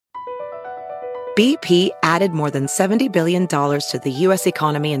BP added more than $70 billion to the U.S.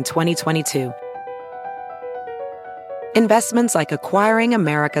 economy in 2022. Investments like acquiring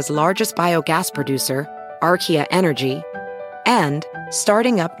America's largest biogas producer, Archaea Energy, and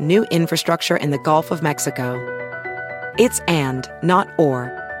starting up new infrastructure in the Gulf of Mexico. It's and, not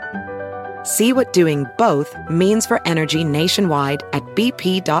or. See what doing both means for energy nationwide at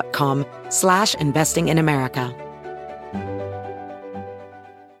bp.com/investing in America.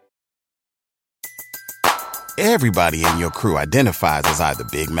 Everybody in your crew identifies as either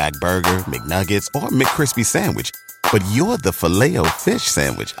Big Mac Burger, McNuggets, or McCrispy Sandwich. But you're the Filet-O-Fish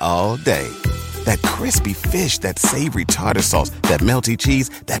Sandwich all day. That crispy fish, that savory tartar sauce, that melty cheese,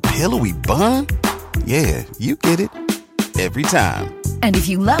 that pillowy bun. Yeah, you get it. Every time. And if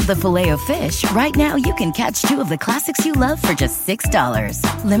you love the Filet-O-Fish, right now you can catch two of the classics you love for just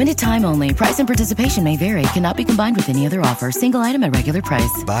 $6. Limited time only. Price and participation may vary. Cannot be combined with any other offer. Single item at regular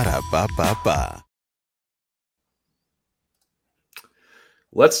price. Ba-da-ba-ba-ba.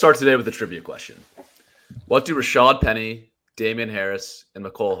 Let's start today with a trivia question. What do Rashad Penny, Damian Harris, and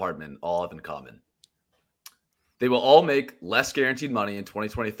Mecole Hardman all have in common? They will all make less guaranteed money in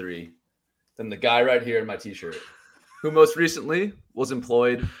 2023 than the guy right here in my t-shirt, who most recently was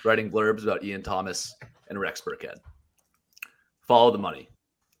employed writing blurbs about Ian Thomas and Rex Burkhead. Follow the money.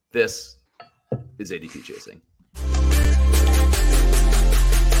 This is ADP Chasing.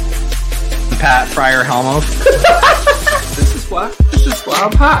 Pat Fryer Helmo. This is why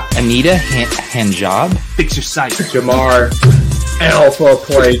I'm hot. Anita Handjob. Fix your site. Jamar Alpha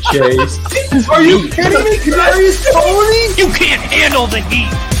Play Chase. Are you kidding me? Kadarius Toney? You can't handle the heat.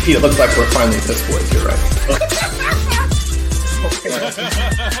 It looks like we're finally piss boys. You're right.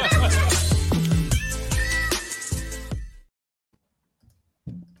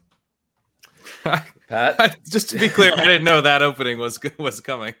 Pat? Just to be clear, I didn't know that opening was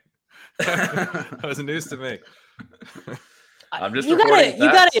coming. That was news to me. I'm just you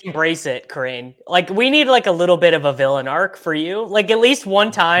gotta embrace it, Kerrane. Like, we need like a little bit of a villain arc for you. Like, at least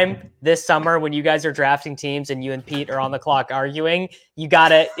one time this summer when you guys are drafting teams and you and Pete are on the clock arguing, you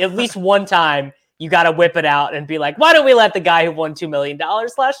gotta at least one time you gotta whip it out and be like, why don't we let the guy who won $2 million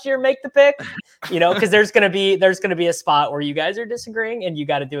last year make the pick? You know, because there's gonna be a spot where you guys are disagreeing, and you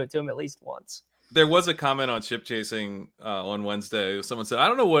got to do it to him at least once. There was a comment on Ship Chasing on Wednesday. Someone said, I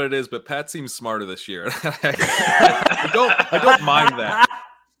don't know what it is, but Pat seems smarter this year. I don't mind that.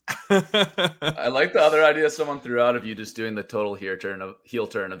 I like the other idea someone threw out of you just doing the total heel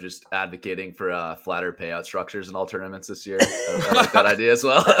turn of just advocating for flatter payout structures in all tournaments this year. I like that idea as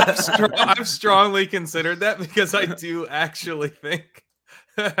well. I've strongly considered that because I do actually think.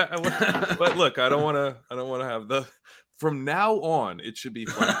 But look, I don't want to have the. From now on, it should be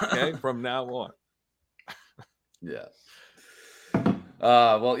fun. Okay, from now on. Yeah.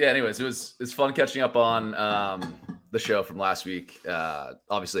 Well, yeah. Anyways, it's fun catching up on the show from last week.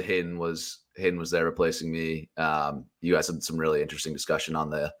 Obviously, Hayden was there replacing me. You guys had some really interesting discussion on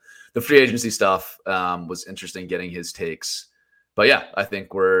the free agency stuff. Was interesting getting his takes. But yeah, I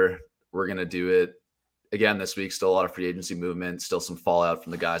think we're gonna do it again this week. Still a lot of free agency movement. Still some fallout from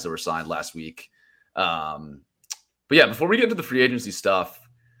the guys that were signed last week. But yeah, before we get into the free agency stuff,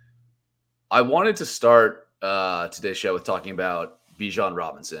 I wanted to start today's show with talking about Bijan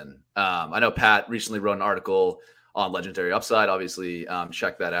Robinson. I know Pat recently wrote an article on Legendary Upside. Obviously,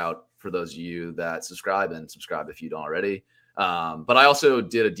 check that out for those of you that subscribe, and subscribe if you don't already. But I also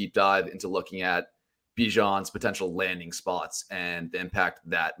did a deep dive into looking at Bijan's potential landing spots and the impact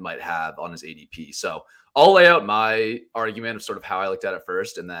that might have on his ADP. So I'll lay out my argument of sort of how I looked at it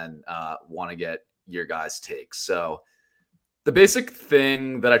first, and then want to get your guys' takes. So the basic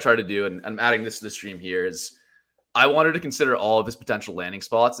thing that I try to do, and I'm adding this to the stream here, is I wanted to consider all of his potential landing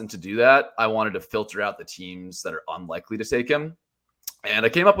spots. And to do that, I wanted to filter out the teams that are unlikely to take him. And I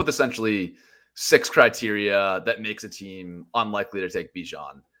came up with essentially 6 criteria that makes a team unlikely to take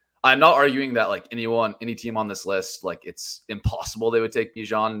Bijan. I'm not arguing that like any team on this list, like it's impossible they would take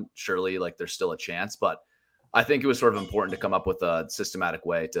Bijan. Surely, like there's still a chance, but I think it was sort of important to come up with a systematic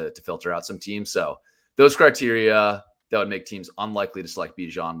way to filter out some teams. So those criteria that would make teams unlikely to select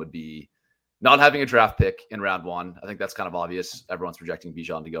Bijan would be not having a draft pick in round 1. I think that's kind of obvious. Everyone's projecting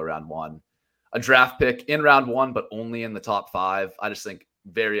Bijan to go round 1. A draft pick in round 1, but only in the top 5. I just think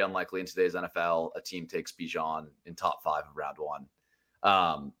very unlikely in today's NFL a team takes Bijan in top 5 of round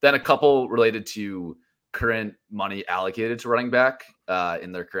 1. Then a couple related to current money allocated to running back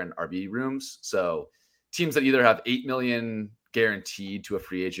in their current RB rooms. So teams that either have $8 million guaranteed to a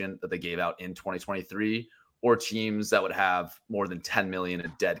free agent that they gave out in 2023, or teams that would have more than $10 million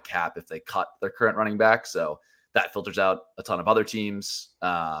in dead cap if they cut their current running back. So that filters out a ton of other teams,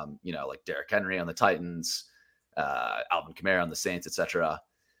 like Derrick Henry on the Titans, Alvin Kamara on the Saints, etc.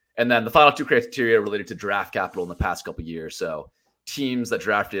 And then the final two criteria related to draft capital in the past couple of years. So teams that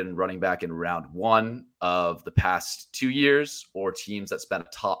drafted running back in round 1 of the past 2 years, or teams that spent a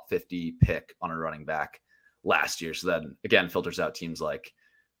top 50 pick on a running back last year. So then again, filters out teams like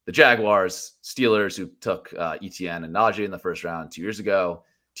the Jaguars, Steelers, who took ETN and Najee in the first round 2 years ago,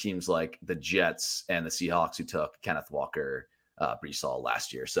 teams like the Jets and the Seahawks, who took Kenneth Walker, Breece Hall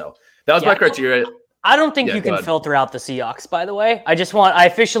last year. So that was my criteria. I don't think you can filter out the Seahawks, by the way. I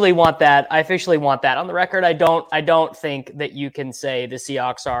officially want that on the record. I don't think that you can say the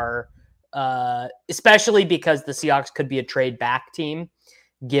Seahawks are, especially because the Seahawks could be a trade back team,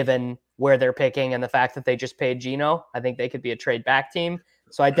 given where they're picking and the fact that they just paid Geno. I think they could be a trade back team.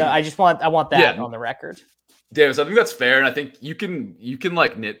 So I want that on the record. Davis, I think that's fair, and I think you can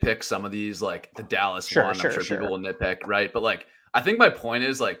like nitpick some of these, like the Dallas one. I'm sure people will nitpick, right? But like, I think my point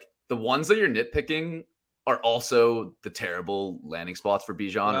is like the ones that you're nitpicking are also the terrible landing spots for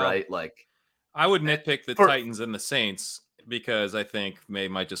Bijan, right? Like, I would nitpick the Titans and the Saints because I think May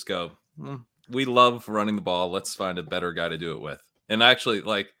might just go, we love running the ball. Let's find a better guy to do it with. And actually,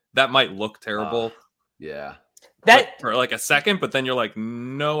 like, that might look terrible. For like a second, but then you're like,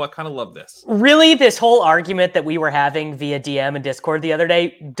 no, I kind of love this. Really, this whole argument that we were having via DM and Discord the other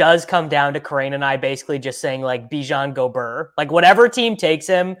day does come down to Kerrane and I basically just saying, like, Bijan go Burr. Like, whatever team takes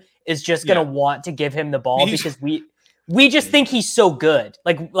him is just going to want to give him the ball because we just think he's so good.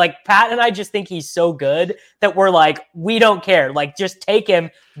 Like Pat and I just think he's so good that we're like, we don't care. Like, just take him,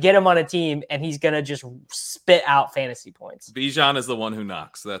 get him on a team, and he's going to just spit out fantasy points. Bijan is the one who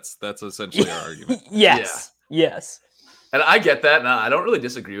knocks. That's essentially our argument. Yes. And I get that. And I don't really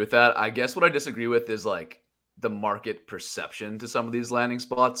disagree with that. I guess what I disagree with is like the market perception to some of these landing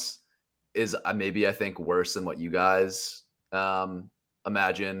spots is maybe, I think, worse than what you guys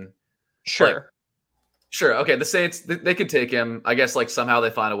imagine. Sure. Okay. The Saints, they could take him. I guess like somehow they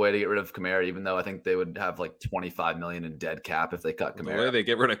find a way to get rid of Kamara, even though I think they would have like $25 million in dead cap if they cut Kamara. The way they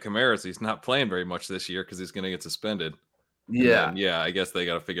get rid of Kamara is he's not playing very much this year because he's going to get suspended. Yeah. I guess they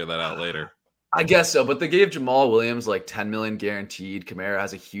got to figure that out later. I guess so, but they gave Jamal Williams like $10 million guaranteed. Kamara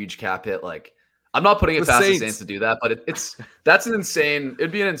has a huge cap hit. Like, I'm not putting it past the Saints to do that, but it'd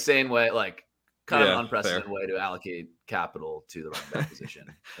be an insane way, like kind of an unprecedented way to allocate capital to the running back position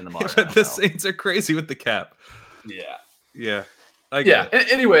in the modern NFL. The Saints are crazy with the cap. Yeah.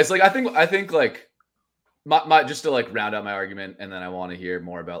 Anyways, like I think like my just to like round out my argument, and then I want to hear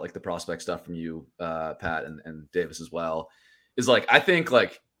more about like the prospect stuff from you, Pat and Davis as well. Is like I think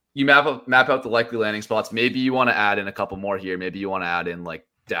like you map out the likely landing spots. Maybe you want to add in a couple more here. Maybe you want to add in like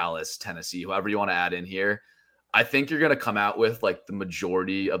Dallas, Tennessee, whoever you want to add in here. I think you're going to come out with like the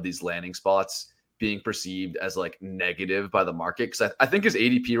majority of these landing spots being perceived as like negative by the market. Because I think his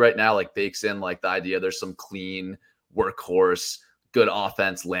ADP right now like bakes in like the idea there's some clean workhorse, good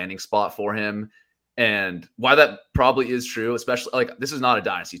offense landing spot for him. And why that probably is true, especially like this is not a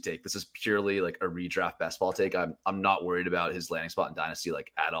dynasty take. This is purely like a redraft best ball take. I'm not worried about his landing spot in dynasty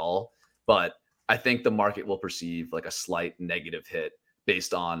like at all. But I think the market will perceive like a slight negative hit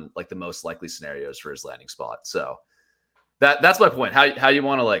based on like the most likely scenarios for his landing spot. So that's my point. How you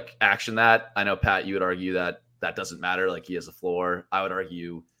want to like action that? I know Pat, you would argue that doesn't matter. Like he has a floor. I would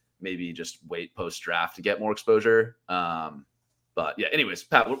argue maybe just wait post draft to get more exposure. But yeah, anyways,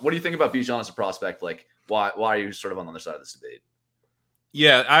 Pat, what do you think about Bijan as a prospect? Like, why are you sort of on the other side of this debate?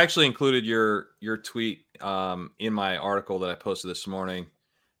 Yeah, I actually included your tweet in my article that I posted this morning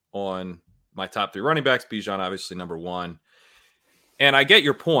on my top 3 running backs. Bijan, obviously number 1. And I get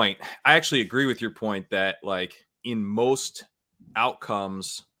your point. I actually agree with your point that like in most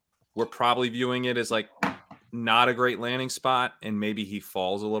outcomes, we're probably viewing it as like not a great landing spot, and maybe he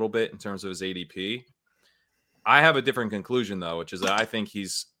falls a little bit in terms of his ADP. I have a different conclusion though, which is that I think he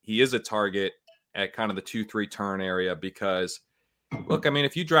is a target at kind of the 2-3 turn area because look, I mean,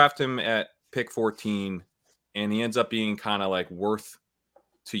 if you draft him at pick 14 and he ends up being kind of like worth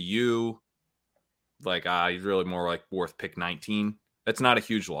to you, like he's really more like worth pick 19. That's not a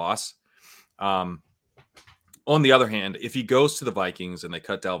huge loss. On the other hand, if he goes to the Vikings and they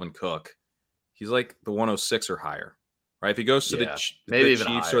cut Dalvin Cook, he's like the 106 or higher, right? If he goes to the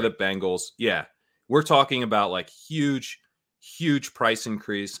Chiefs or the Bengals, we're talking about like huge price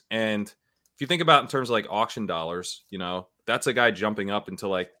increase. And if you think about in terms of like auction dollars, you know, that's a guy jumping up into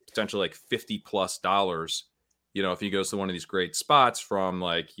like potentially like $50+, you know, if he goes to one of these great spots from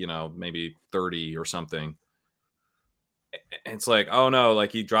like, you know, maybe 30 or something. It's like, oh no,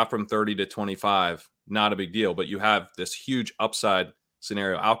 like he dropped from 30 to 25, not a big deal. But you have this huge upside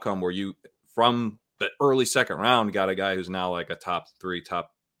scenario outcome where you, from the early second round got a guy who's now like a top 3,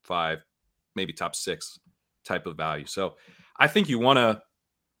 top 5, maybe top 6 type of value. So I think you want to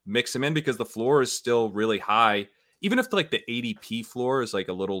mix him in because the floor is still really high. Even if like the ADP floor is like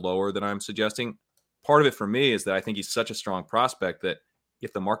a little lower than I'm suggesting, part of it for me is that I think he's such a strong prospect that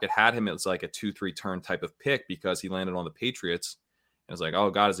if the market had him, it's like a 2-3 turn type of pick because he landed on the Patriots. And it's like,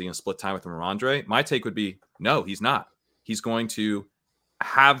 oh God, is he going to split time with Ramondre? My take would be, no, he's not. He's going to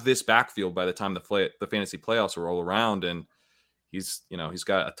have this backfield by the time the fantasy playoffs roll around, and he's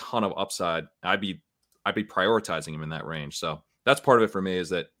got a ton of upside. I'd be prioritizing him in that range. So that's part of it for me, is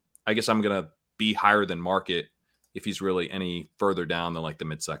that I guess I'm going to be higher than market if he's really any further down than like the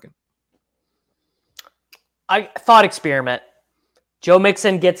mid-second. Thought experiment. Joe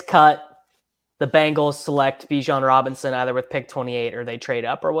Mixon gets cut. The Bengals select Bijan Robinson either with pick 28 or they trade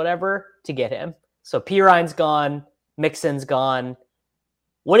up or whatever to get him. So Pirine's gone. Mixon's gone.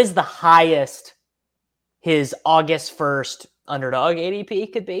 What is the highest his August 1st underdog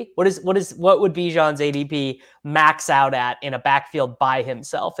ADP could be? What would Bijan's ADP max out at in a backfield by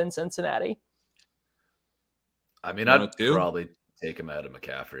himself in Cincinnati? I mean, I'd probably take him out of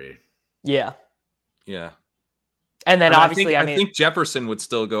McCaffrey. Yeah. Yeah. And then obviously, I think Jefferson would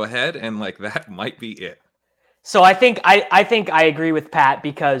still go ahead, and like that might be it. So I think I agree with Pat,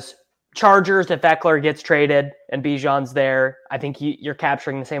 because Chargers, if Eckler gets traded and Bijan's there, I think you're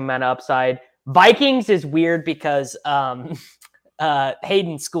capturing the same amount of upside. Vikings is weird because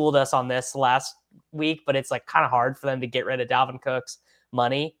Hayden schooled us on this last week, but it's like kind of hard for them to get rid of Dalvin Cook's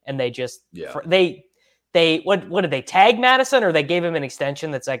money, and they just they what did they tag Madison, or they gave him an extension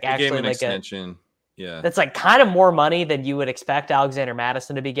that's like actually like extension. Yeah, that's like kind of more money than you would expect Alexander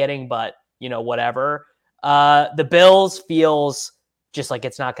Madison to be getting, but whatever. The Bills feels just like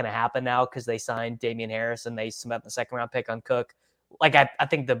it's not going to happen now because they signed Damian Harris and they spent the second round pick on Cook. Like I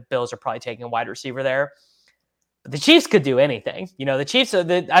think the Bills are probably taking a wide receiver there. But the Chiefs could do anything. The Chiefs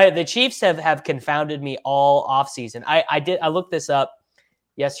the Chiefs have confounded me all offseason. I looked this up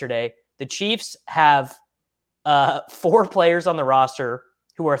yesterday. The Chiefs have 4 players on the roster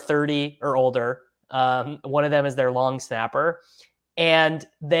who are 30 or older. One of them is their long snapper. And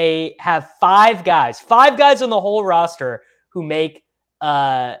they have 5 guys on the whole roster who make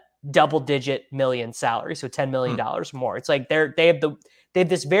double-digit million salary, so $10 million more. It's like they have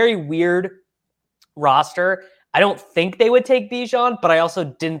this very weird roster. I don't think they would take Bijan, but I also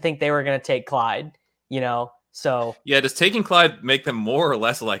didn't think they were going to take Clyde. So yeah, does taking Clyde make them more or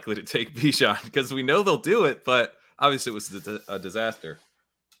less likely to take Bijan? Because we know they'll do it, but obviously it was a disaster.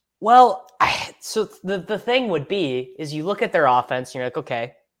 Well, so the thing would be is you look at their offense and you're like,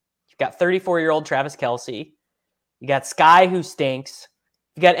 okay, you've got 34-year-old Travis Kelce. You got Sky, who stinks.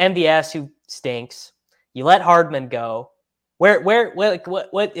 You got MVS, who stinks. You let Hardman go. What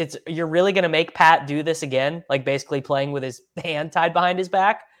you're really going to make Pat do this again? Like basically playing with his hand tied behind his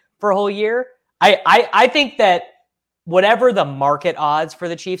back for a whole year? I think that whatever the market odds for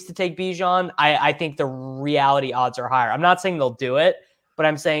the Chiefs to take Bijan, I think the reality odds are higher. I'm not saying they'll do it, but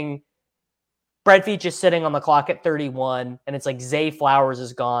I'm saying Brett Veach is sitting on the clock at 31, and it's like Zay Flowers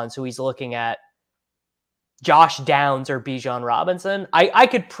is gone, so he's looking at Josh Downs or Bijan Robinson. I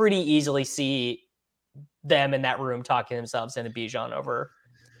could pretty easily see them in that room talking themselves into Bijan over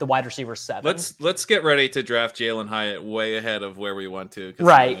the wide receiver 7. Let's get ready to draft Jalen Hyatt way ahead of where we want to.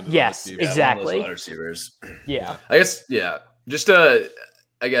 Right. Yes, exactly. Wide receivers. Yeah. I guess, just to,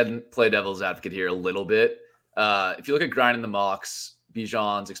 again, play devil's advocate here a little bit. If you look at grinding the mocks,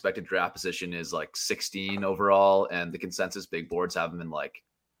 Bijan's expected draft position is like 16 overall, and the consensus big boards have him in like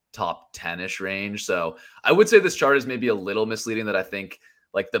top 10-ish range. So I would say this chart is maybe a little misleading, that I think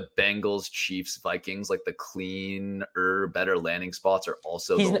like the Bengals, Chiefs, Vikings, like the cleaner, better landing spots are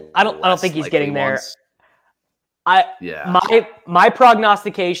also. I don't think he's getting there. Ones. My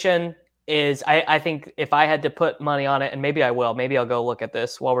prognostication is I think if I had to put money on it, and maybe I will, maybe I'll go look at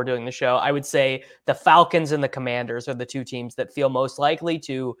this while we're doing the show. I would say the Falcons and the Commanders are the 2 teams that feel most likely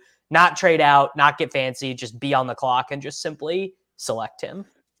to not trade out, not get fancy, just be on the clock and just simply select him.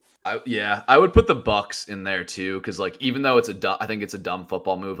 I would put the Bucks in there too, because like even though I think it's a dumb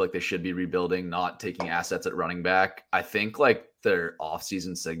football move, like they should be rebuilding, not taking assets at running back. I think like their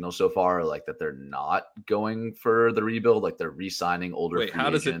offseason signals so far are like that they're not going for the rebuild, like they're re-signing older. Wait, how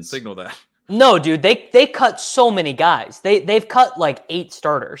does it signal that? No, dude, they cut so many guys. They've cut like 8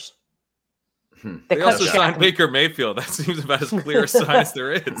 starters. They also signed Baker Mayfield. That seems about as clear a sign as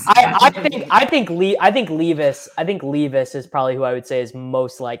there is. I think Levis is probably who I would say is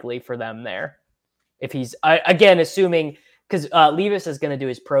most likely for them there. If he's again assuming, because Levis is going to do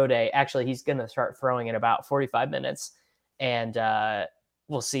his pro day. Actually, he's going to start throwing in about 45 minutes, and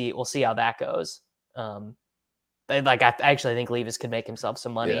we'll see how that goes. I actually think Levis could make himself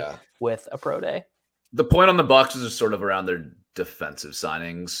some money with a pro day. The point on the Bucks is sort of around their defensive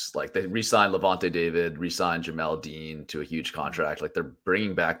signings. Like they re-signed Levante David, re-signed Jamel Dean to a huge contract. Like they're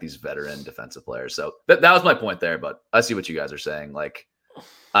bringing back these veteran defensive players. So that was my point there. But I see what you guys are saying. Like,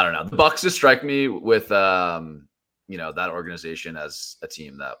 I don't know. The Bucks just strike me with, that organization as a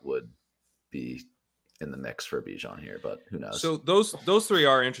team that would be in the mix for Bijan here. But who knows? So those three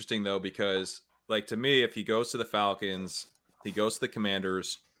are interesting though, because like to me, if he goes to the Falcons, he goes to the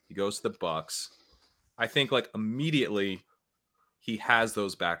Commanders, he goes to the Bucks, I think like immediately he has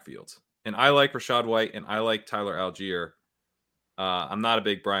those backfields. And I like Rachaad White and I like Tyler Algier. I'm not a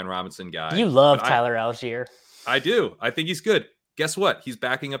big Brian Robinson guy. You love Tyler Algier. I do. I think he's good. Guess what? He's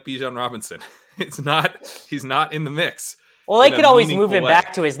backing up Bijan Robinson. He's not in the mix. Well, they could always move him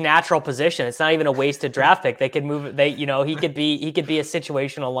back to his natural position. It's not even a wasted draft pick. They could move it. He could be a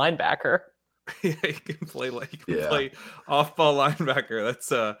situational linebacker. Yeah, he can play off-ball linebacker.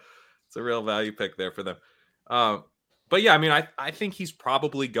 That's a real value pick there for them. But yeah, I mean, I think he's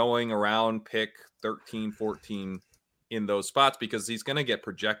probably going around pick 13, 14 in those spots because he's going to get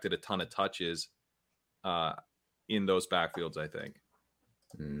projected a ton of touches in those backfields, I think.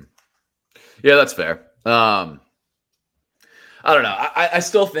 Yeah, that's fair. I don't know. I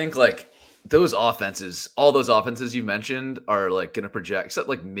still think like those offenses, all those offenses you mentioned are like going to project, except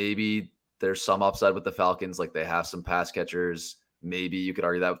like maybe there's some upside with the Falcons. Like they have some pass catchers. Maybe you could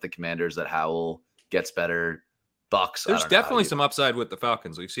argue that with the Commanders that Howell gets better. Bucks. There's definitely some upside with the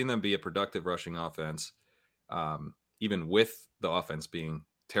Falcons. We've seen them be a productive rushing offense, even with the offense being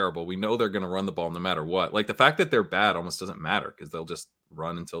terrible. We know they're going to run the ball no matter what. Like the fact that they're bad almost doesn't matter because they'll just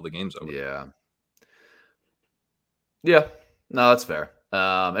run until the game's over. Yeah. No, that's fair.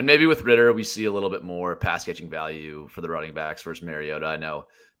 And maybe with Ritter, we see a little bit more pass catching value for the running backs versus Mariota. I know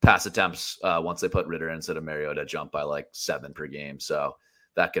pass attempts, once they put Ritter instead of Mariota, jump by like 7 per game. So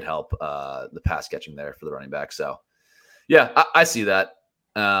that could help the pass catching there for the running back. So yeah, I see that.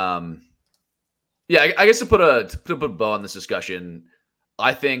 I guess to put a bow on this discussion,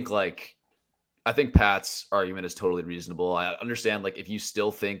 I think Pat's argument is totally reasonable. I understand like if you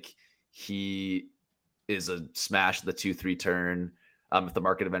still think he is a smash the 2-3 turn, if the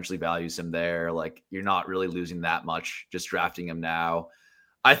market eventually values him there, like you're not really losing that much just drafting him now.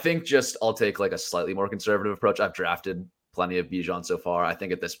 I think I'll take like a slightly more conservative approach. I've drafted plenty of Bijan so far. I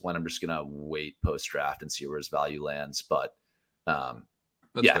think at this point, I'm just going to wait post-draft and see where his value lands. But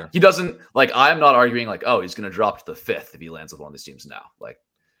fair. He doesn't like, I'm not arguing like, oh, he's going to drop to the 5th if he lands with one of these teams now. Like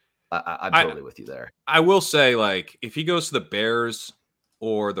I'm totally with you there. I will say like, if he goes to the Bears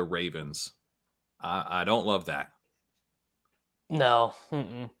or the Ravens, I don't love that. No.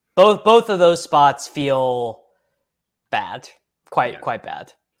 Both of those spots feel bad. Quite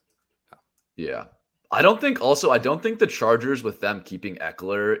bad. Yeah. I don't think the Chargers with them keeping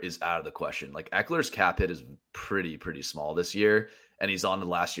Eckler is out of the question. Like Eckler's cap hit is pretty small this year, and he's on the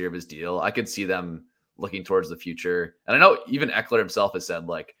last year of his deal. I could see them looking towards the future. And I know even Eckler himself has said,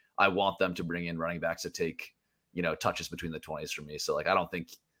 like, I want them to bring in running backs to take, touches between the 20s for me. So like, I don't think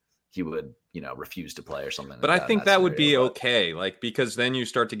he would, refuse to play or something. But I think that would be okay. Like, because then you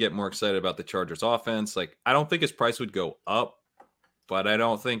start to get more excited about the Chargers offense. Like, I don't think his price would go up, but I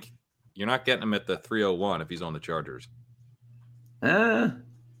don't think you're not getting him at the 301 if he's on the Chargers. Yeah.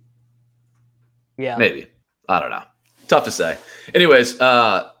 Maybe. I don't know. Tough to say. Anyways,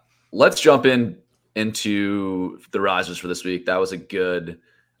 let's jump into the risers for this week. That was a good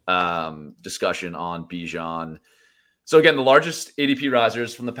discussion on Bijan. So again, the largest ADP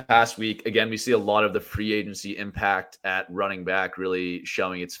risers from the past week. Again, we see a lot of the free agency impact at running back really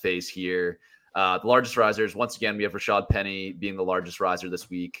showing its face here. The largest risers, once again, we have Rashad Penny being the largest riser this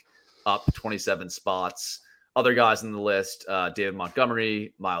week, up 27 spots. Other guys on the list, David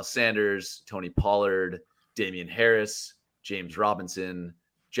Montgomery, Miles Sanders, Tony Pollard, Damian Harris, James Robinson,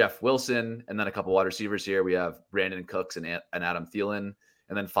 Jeff Wilson, and then a couple wide receivers here. We have Brandon Cooks and Adam Thielen,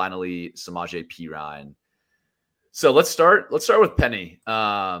 and then finally Samaje Perine. So let's start with Penny.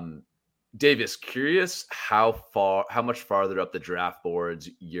 Davis, curious how much farther up the draft boards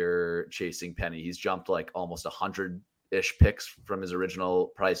you're chasing Penny. He's jumped like almost 100-ish picks from his original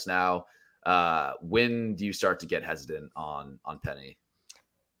price now. When do you start to get hesitant on Penny?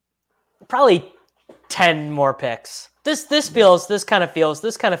 Probably 10 more picks. This kind of feels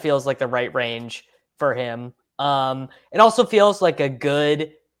like the right range for him. It also feels like a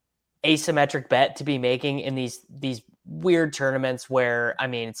good asymmetric bet to be making in these weird tournaments where, I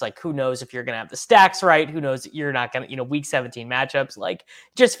mean, it's like, who knows if you're going to have the stacks right? Who knows you're not going to, week 17 matchups, like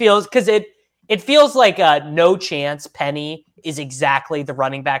just feels, because it feels like no chance Penny is exactly the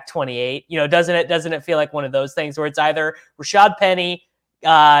running back 28. Doesn't it feel like one of those things where it's either Rashad Penny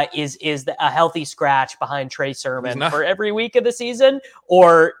is a healthy scratch behind Trey Sermon for every week of the season,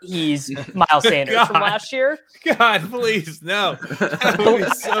 or he's Miles Sanders from last year? God, please, no. That would be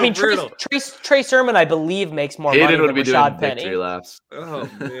so brutal. Trey Sermon, I believe, makes more money than Rashad Penny. Oh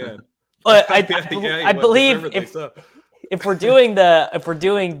man. But I believe if we're doing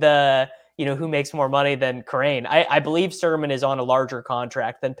the who makes more money than Kerrane, I believe Sherman is on a larger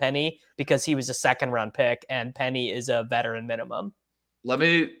contract than Penny because he was a second round pick and Penny is a veteran minimum. Let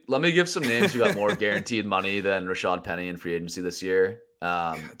me give some names who got more guaranteed money than Rashad Penny in free agency this year.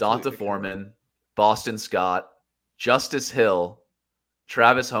 Donta Foreman, Boston Scott, Justice Hill,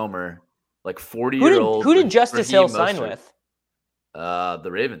 Travis Homer, like 40-year-old. Who did Justice Hill sign with? The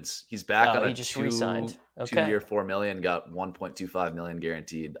Ravens. He's back on a just re-signed. Okay. 2-year, $4 million, got $1.25 million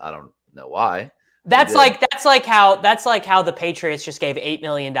guaranteed. I don't know why. That's like how the Patriots just gave $8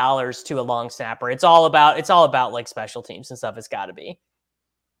 million to a long snapper. It's all about like special teams and stuff. It's got to be.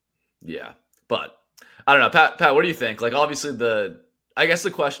 Yeah, but I don't know, Pat. What do you think? Like, obviously, I guess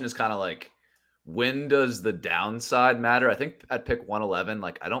the question is kind of like, when does the downside matter? I think at pick 111,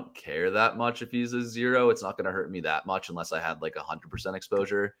 like, I don't care that much if he's a 0. It's not going to hurt me that much unless I had like 100%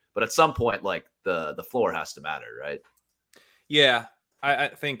 exposure. But at some point, like the floor has to matter, right? Yeah, I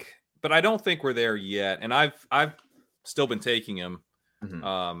think, but I don't think we're there yet. And I've still been taking him.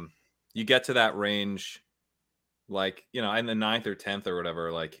 Mm-hmm. You get to that range, like, in the 9th or 10th or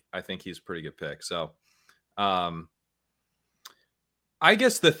whatever, like, I think he's a pretty good pick. So, I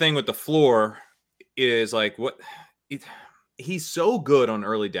guess the thing with the floor is like he's so good on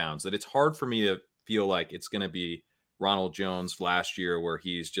early downs that it's hard for me to feel like it's going to be Ronald Jones last year where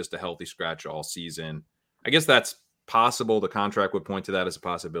he's just a healthy scratch all season. I guess that's possible. The contract would point to that as a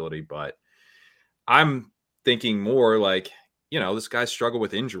possibility, but I'm thinking more like, this guy struggled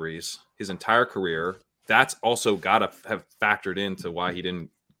with injuries his entire career. That's also got to have factored into why he didn't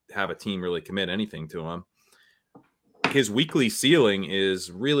have a team really commit anything to him. His weekly ceiling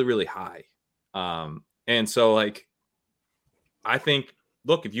is really, really high. And so, like, I think,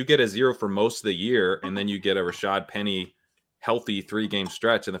 look, if you get a 0 for most of the year and then you get a Rashad Penny healthy 3-game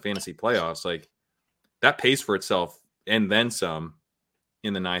stretch in the fantasy playoffs, like, that pays for itself and then some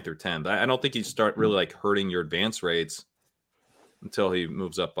in the 9th or 10th. I don't think you start really like hurting your advance rates until he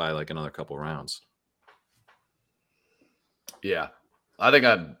moves up by like another couple rounds. Yeah, I think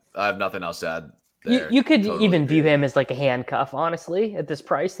I have nothing else to add there. You could totally even view him as like a handcuff, honestly, at this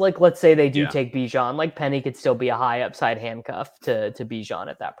price. Like, let's say they do take Bijan. Like, Penny could still be a high upside handcuff to Bijan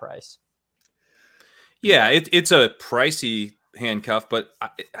at that price. Yeah, it's a pricey handcuff, but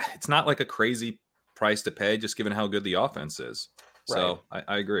it's not like a crazy price to pay, just given how good the offense is. So right.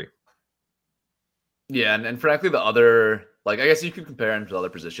 I agree. Yeah, and frankly, the other, like, I guess you could compare him to other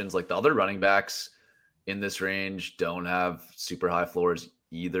positions. Like, the other running backs in this range don't have super high floors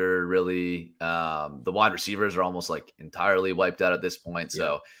either, really. The wide receivers are almost like entirely wiped out at this point.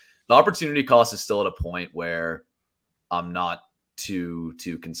 So the opportunity cost is still at a point where I'm not too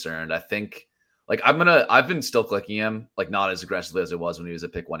concerned. I think, like, I've been still clicking him, like, not as aggressively as it was when he was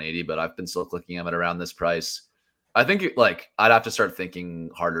at pick 180, but I've been still clicking him at around this price. I think like I'd have to start thinking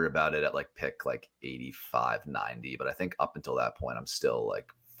harder about it at like pick like 85, 90, but I think up until that point, I'm still like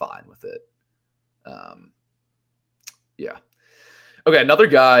fine with it. Yeah. Okay. Another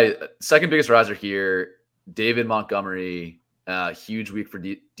guy, second biggest riser here, David Montgomery, huge week for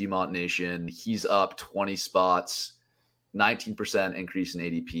DeMont Nation. He's up 20 spots, 19% increase in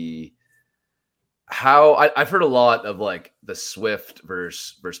ADP. I've heard a lot of like the Swift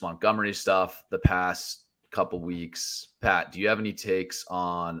versus Montgomery stuff the past couple weeks. Pat, do you have any takes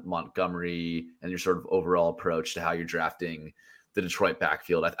on Montgomery and your sort of overall approach to how you're drafting the Detroit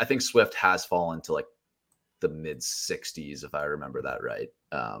backfield? I think Swift has fallen to like the mid 60s, if I remember that right.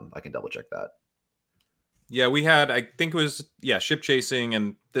 I can double check that. Yeah, we had, I think it was, ship chasing.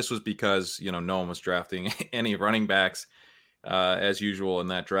 And this was because, no one was drafting any running backs as usual in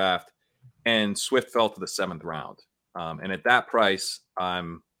that draft. And Swift fell to the 7th round. And at that price,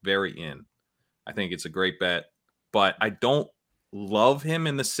 I'm very in. I think it's a great bet, but I don't love him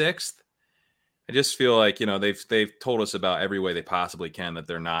in the 6th. I just feel like, they've told us about every way they possibly can that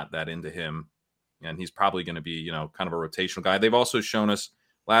they're not that into him. And he's probably going to be, kind of a rotational guy. They've also shown us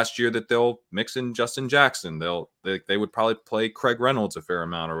last year that they'll mix in Justin Jackson. They would probably play Craig Reynolds a fair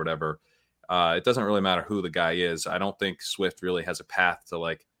amount or whatever. It doesn't really matter who the guy is. I don't think Swift really has a path to,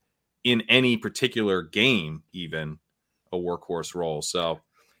 like, in any particular game, even a workhorse role. So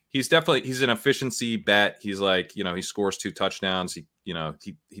he's an efficiency bet. He's like, he scores 2 touchdowns.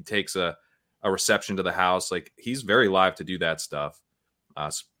 He takes a a reception to the house. Like, he's very live to do that stuff.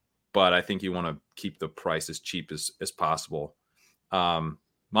 But I think you want to keep the price as cheap as possible.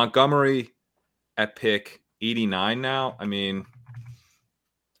 Montgomery at pick 89 now. I mean,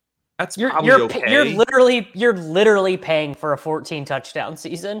 that's probably okay. You're literally paying for a 14 touchdown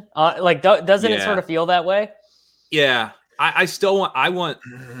season. Doesn't it sort of feel that way? Yeah. I want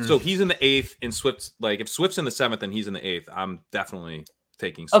so he's in the 8th and Swift's if Swift's in the 7th and he's in the 8th, I'm definitely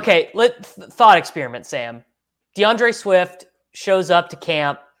taking Swift. Okay, thought experiment, Sam. DeAndre Swift shows up to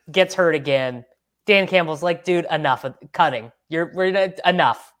camp, gets hurt again. Dan Campbell's like, dude, enough of cutting.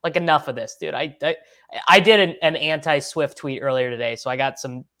 Enough. Like, enough of this, dude. I did an anti-Swift tweet earlier today, so I got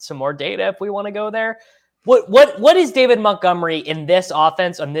some more data if we want to go there. What is David Montgomery in this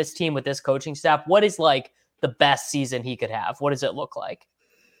offense on this team with this coaching staff? What is like the best season he could have? What does it look like?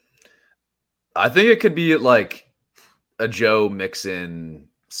 I think it could be like a Joe Mixon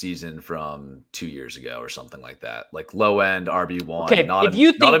season from 2 years ago or something like that. Like low end RB1. Okay, not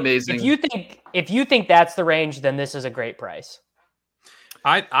amazing. If you think that's the range, then this is a great price.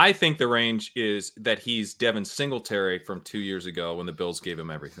 I think the range is that he's Devin Singletary from 2 years ago when the Bills gave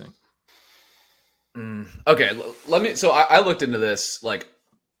him everything. Okay, so I looked into this. Like,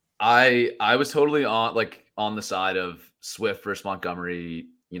 I was totally on the side of Swift versus Montgomery.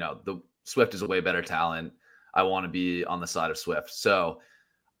 You know, the Swift is a way better talent. I want to be on the side of Swift. So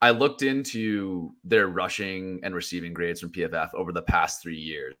I looked into their rushing and receiving grades from PFF over the past 3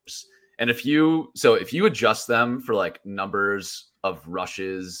 years. And if you adjust them for like numbers of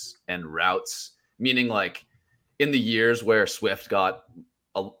rushes and routes, meaning like in the years where Swift got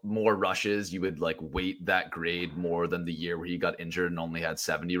more rushes, you would like weight that grade more than the year where he got injured and only had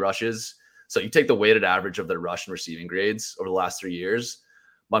 70 rushes. So you take the weighted average of their rush and receiving grades over the last 3 years.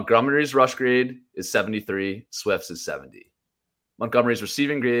 Montgomery's rush grade is 73, Swift's is 70. Montgomery's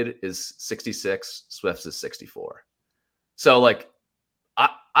receiving grade is 66, Swift's is 64. So like,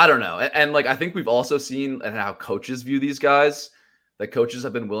 I don't know. And like, I think we've also seen how coaches view these guys, that coaches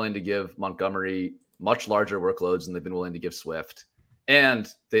have been willing to give Montgomery much larger workloads than they've been willing to give Swift. And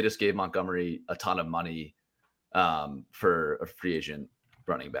they just gave Montgomery a ton of money for a free agent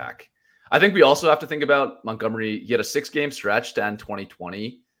running back. I think we also have to think about Montgomery. He had a 6-game stretch to end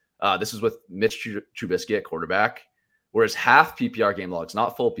 2020. This is with Mitch Trubisky at quarterback, whereas half PPR game logs,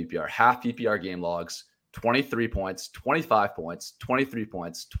 not full PPR, half PPR game logs, 23 points, 25 points, 23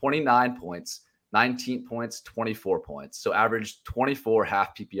 points, 29 points, 19 points, 24 points. So averaged 24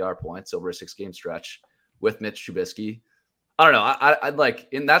 half PPR points over a 6-game stretch with Mitch Trubisky. I don't know. I'd like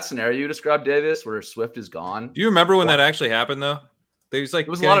in that scenario you described, Davis, where Swift is gone. Do you remember when that actually happened though? There was like, it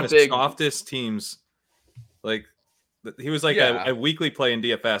was a lot of the softest teams. Like he was like a weekly play in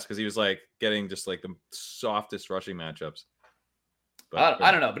DFS because he was like getting just like the softest rushing matchups. But,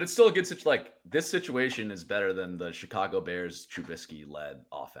 I don't know, but it's still a good situation. Like this situation is better than the Chicago Bears Trubisky led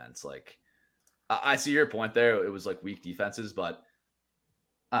offense. Like I see your point there. It was like weak defenses, but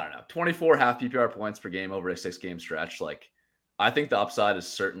I don't know. 24 half PPR points per game over a 6-game stretch. Like I think the upside is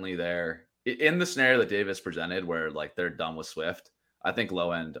certainly there in the scenario that Davis presented, where like they're done with Swift. I think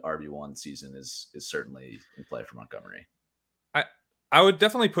low end RB1 season is certainly in play for Montgomery. I would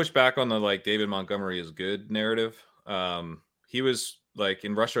definitely push back on the like David Montgomery is good narrative. He was like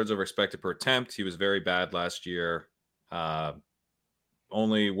in rush yards over expected per attempt. He was very bad last year.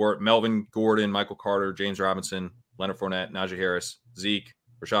 Only were Melvin Gordon, Michael Carter, James Robinson, Leonard Fournette, Najee Harris, Zeke,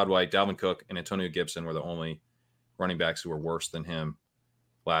 Rashad White, Dalvin Cook, and Antonio Gibson were the only running backs who were worse than him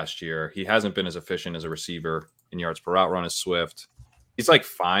last year. He hasn't been as efficient as a receiver in yards per route run as Swift. He's like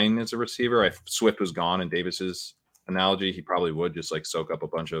fine as a receiver. If Swift was gone in Davis's analogy, he probably would just like soak up a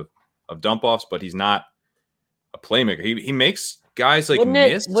bunch of dump offs, but he's not a playmaker. He makes guys like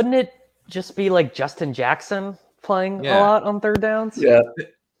miss. Wouldn't it just be like Justin Jackson playing a lot on third downs? Yeah.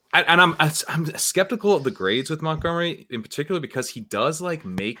 And I'm skeptical of the grades with Montgomery in particular because he does like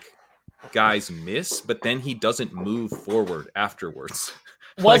make guys miss, but then he doesn't move forward afterwards.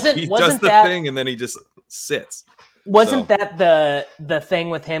 He does the thing and then he just sits. Wasn't that the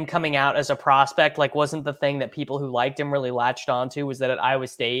thing with him coming out as a prospect? Like, wasn't the thing that people who liked him really latched onto was that at Iowa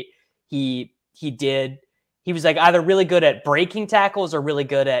State he was like either really good at breaking tackles or really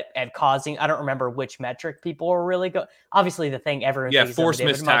good at causing. I don't remember which metric people were really good. Obviously, the thing everyone forced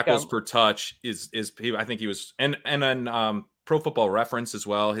missed tackles per touch is I think he was and on Pro Football Reference as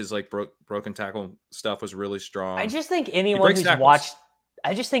well. His like broken tackle stuff was really strong. I just think anyone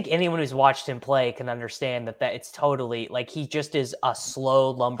who's watched him play can understand that it's totally like he just is a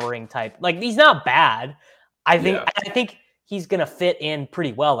slow lumbering type. Like he's not bad. I think he's gonna fit in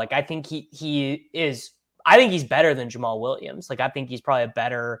pretty well. Like I think he is. I think he's better than Jamal Williams. Like I think he's probably a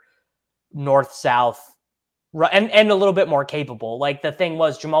better north-south and a little bit more capable. Like the thing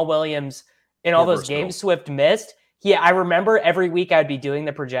was Jamal Williams in all More those versatile. games Swift missed. I remember every week I'd be doing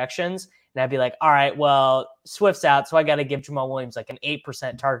the projections and I'd be like, all right, well, Swift's out, so I got to give Jamal Williams like an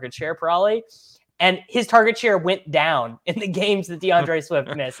 8% target share probably. And his target share went down in the games that DeAndre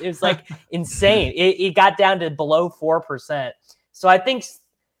Swift missed. It was like insane. It got down to below 4%. So I think,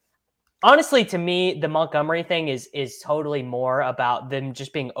 honestly, to me, the Montgomery thing is totally more about them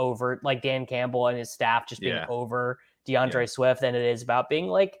just being over, like Dan Campbell and his staff just being over DeAndre Swift than it is about being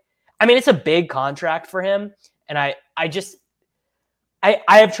like, I mean, it's a big contract for him. And I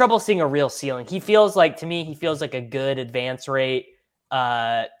have trouble seeing a real ceiling. He feels like a good advance rate.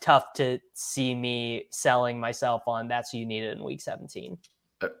 Tough to see me selling myself on that's who you needed in week 17.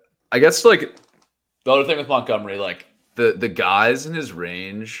 I guess like the other thing with Montgomery, like the guys in his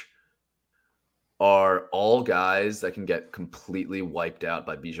range are all guys that can get completely wiped out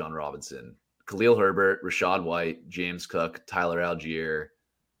by Bijan Robinson, Khalil Herbert, Rashad White, James Cook, Tyler Algier,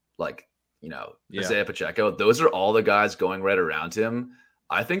 Isaiah Pacheco. Those are all the guys going right around him.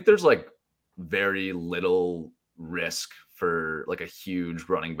 I think there's like very little risk for like a huge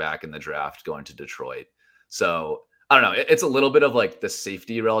running back in the draft going to Detroit. So I don't know. It's a little bit of like the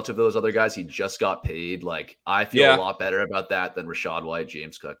safety relative to those other guys. He just got paid. Like I feel a lot better about that than Rashad White,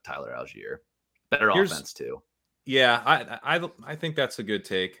 James Cook, Tyler Algier. Better offense too. Yeah, I think that's a good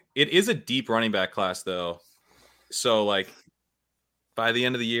take. It is a deep running back class though. So like by the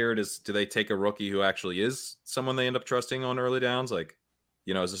end of the year, do they take a rookie who actually is someone they end up trusting on early downs? Like,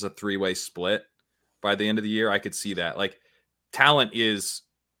 is this a 3-way split by the end of the year? I could see that. Like talent is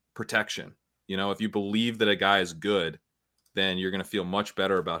protection. If you believe that a guy is good, then you're going to feel much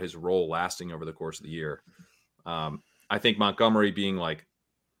better about his role lasting over the course of the year. I think Montgomery being like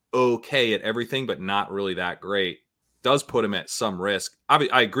okay at everything, but not really that great, does put him at some risk.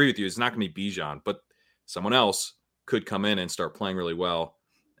 I agree with you. It's not going to be Bijan, but someone else could come in and start playing really well.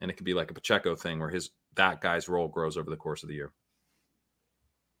 And it could be like a Pacheco thing where that guy's role grows over the course of the year.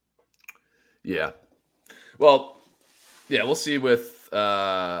 Yeah. Well, yeah, we'll see with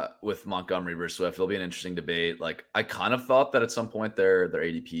Montgomery versus Swift. It'll be an interesting debate. Like I kind of thought that at some point their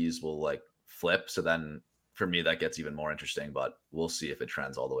ADPs will like flip. So then for me, that gets even more interesting, but we'll see if it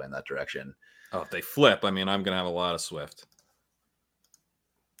trends all the way in that direction. Oh, if they flip, I mean, I'm going to have a lot of Swift.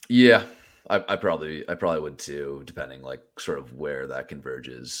 Yeah, I probably would too, depending like sort of where that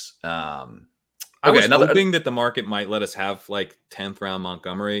converges. I was hoping that the market might let us have like 10th round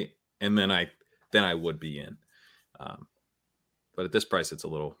Montgomery, and then I would be in. But at this price,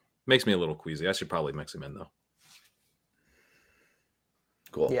 makes me a little queasy. I should probably mix him in though.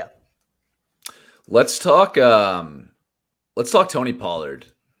 Cool. Yeah. Let's talk Tony Pollard.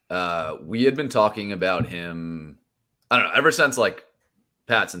 We had been talking about him, I don't know, ever since like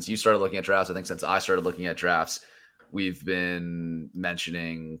Pat, since you started looking at drafts, I think since I started looking at drafts, we've been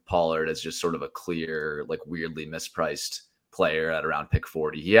mentioning Pollard as just sort of a clear, like weirdly mispriced player at around pick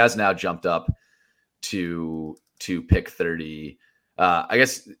 40. He has now jumped up to pick 30. I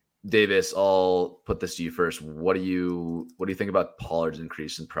guess Davis, I'll put this to you first. What do you think about Pollard's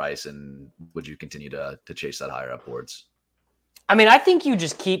increase in price, and would you continue to chase that higher upwards? I mean, I think you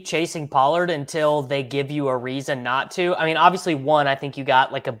just keep chasing Pollard until they give you a reason not to. I mean, obviously, I think you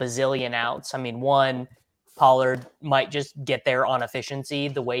got like a bazillion outs. I mean, Pollard might just get there on efficiency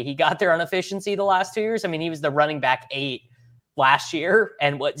the way he got there on efficiency the last 2 years. I mean, he was the running back 8 last year,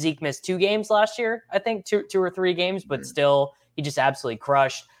 and Zeke missed 2 games last year, I think 2 or 3 games, but still, he just absolutely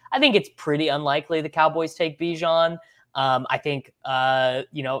crushed. I think it's pretty unlikely the Cowboys take Bijan. I think,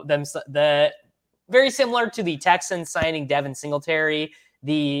 very similar to the Texans signing Devin Singletary,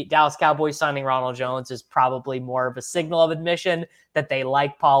 the Dallas Cowboys signing Ronald Jones is probably more of a signal of admission that they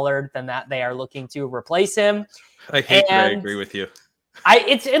like Pollard than that they are looking to replace him. I agree with you.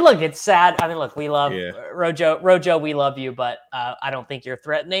 It's sad. I mean, look, we love Rojo. We love you, but I don't think you're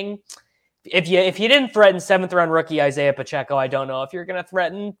threatening. If you didn't threaten 7th round rookie Isaiah Pacheco, I don't know if you're going to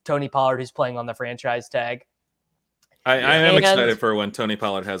threaten Tony Pollard, who's playing on the franchise tag. I am excited for when Tony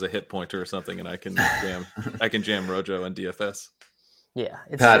Pollard has a hit pointer or something, and I can jam Rojo and DFS. Yeah,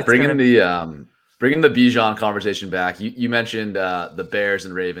 Pat, bringing the Bijan conversation back. You mentioned the Bears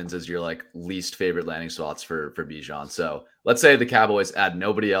and Ravens as your like least favorite landing spots for Bijan. So let's say the Cowboys add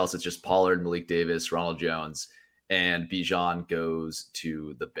nobody else. It's just Pollard, Malik Davis, Ronald Jones, and Bijan goes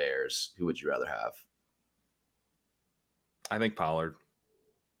to the Bears. Who would you rather have? I think Pollard.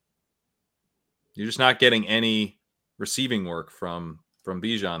 You're just not getting any receiving work from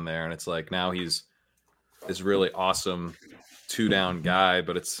Bijan there, and it's like now he's this really awesome 2-down guy,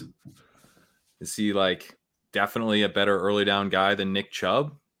 but is he like definitely a better early down guy than Nick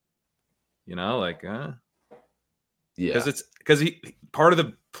Chubb? Yeah, because he part of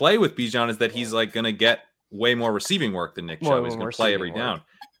the play with Bijan is that he's like going to get way more receiving work than Nick Chubb. He's going to play every down.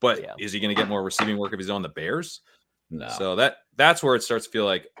 But is he going to get more receiving work if he's on the Bears? No. So that's where it starts to feel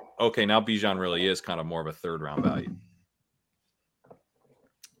like, okay, now Bijan really is kind of more of a third round value.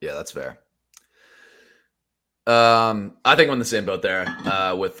 Yeah, that's fair. I think I'm in the same boat there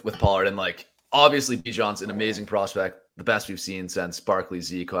with Pollard, and like obviously Bijan's an amazing prospect, the best we've seen since Barkley,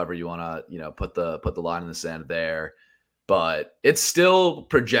 Zeke, however you want to put the line in the sand there. But it's still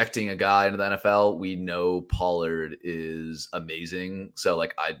projecting a guy into the NFL. We know Pollard is amazing, so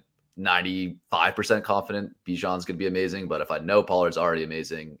like I'm 95% confident Bijan's going to be amazing. But if I know Pollard's already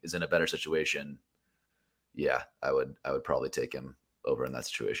amazing, is in a better situation, yeah, I would probably take him over in that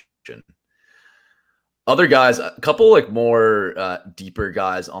situation. Other guys, a couple like more deeper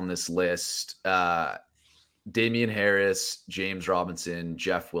guys on this list: Damian Harris, James Robinson,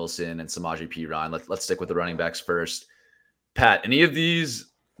 Jeff Wilson, and Samaje Perine. Let's stick with the running backs first. Pat, any of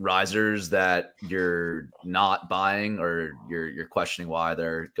these risers that you're not buying or you're questioning why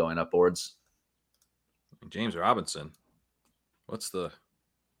they're going up boards? James Robinson. What's the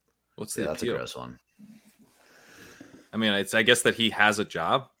appeal? That's a gross one. I mean, I guess that he has a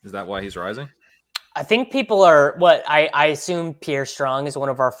job. Is that why he's rising? I think people are I assume Pierre Strong is one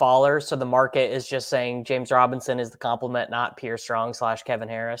of our fallers. So the market is just saying James Robinson is the complement, not Pierre Strong / Kevin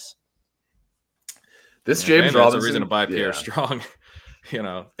Harris. This James Robinson, a reason to buy Pierre Strong.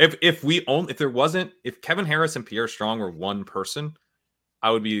 If Kevin Harris and Pierre Strong were one person,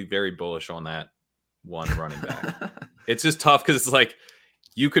 I would be very bullish on that one running back. It's just tough because it's like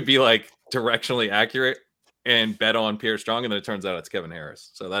you could be like directionally accurate and bet on Pierre Strong, and then it turns out it's Kevin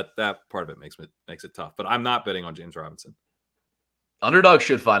Harris. So that part of it makes it tough. But I'm not betting on James Robinson. Underdog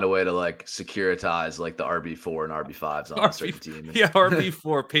should find a way to like securitize like the RB4 and RB5s on a certain team. Yeah,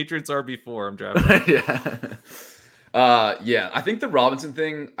 RB4, Patriots RB4. I'm drafting. Yeah. I think the Robinson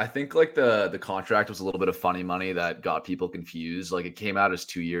thing, I think like the contract was a little bit of funny money that got people confused. Like it came out as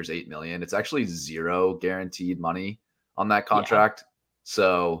 2 years, $8 million. It's actually zero guaranteed money on that contract. Yeah.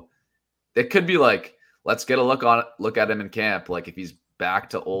 So it could be like, let's get a look at him in camp. Like if he's back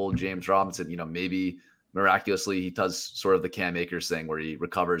to old James Robinson, maybe miraculously he does sort of the Cam Akers thing where he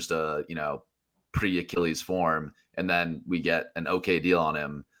recovers to, pre-Achilles form, and then we get an okay deal on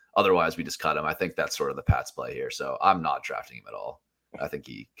him. Otherwise, we just cut him. I think that's sort of the Pats play here. So I'm not drafting him at all. I think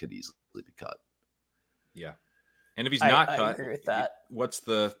he could easily be cut. Yeah. And if he's not cut, I agree with that. What's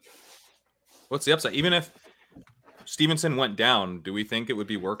the upside? Even if Stevenson went down, do we think it would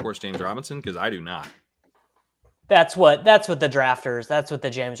be workhorse James Robinson? Because I do not. That's what the drafters, that's what the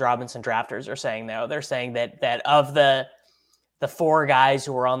James Robinson drafters are saying though. They're saying that of the four guys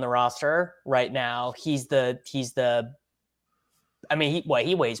who are on the roster right now, he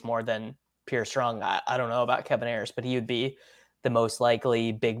weighs more than Pierre Strong. I don't know about Kevin Harris, but he would be the most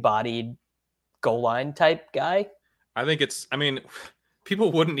likely big-bodied goal line type guy. I think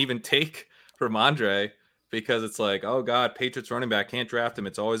people wouldn't even take Ramondre because it's like, oh God, Patriots running back, can't draft him.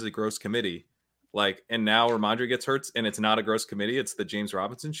 It's always a gross committee. Like, and now Ramondre gets hurt and it's not a gross committee. It's the James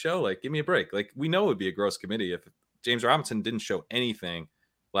Robinson show. Like, give me a break. Like, we know it would be a gross committee if James Robinson didn't show anything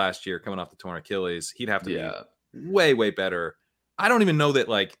last year coming off the torn Achilles. He'd have to be way, way better. I don't even know that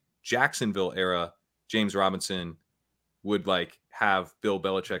like Jacksonville era James Robinson would like have Bill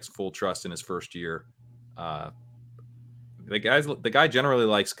Belichick's full trust in his first year. The guy generally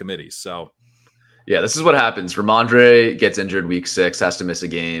likes committees. So yeah, this is what happens. Ramondre gets injured week 6, has to miss a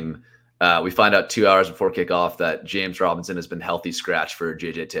game. We find out 2 hours before kickoff that James Robinson has been healthy scratch for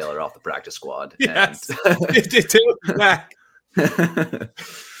JJ Taylor off the practice squad. Yes. JJ Taylor's back.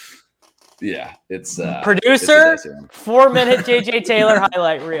 Yeah, it's producer 4-minute JJ Taylor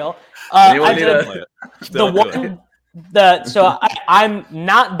highlight reel. I'm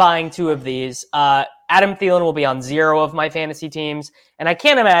not buying 2 of these. Adam Thielen will be on 0 of my fantasy teams, and I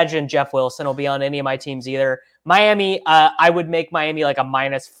can't imagine Jeff Wilson will be on any of my teams either. Miami, I would make Miami like a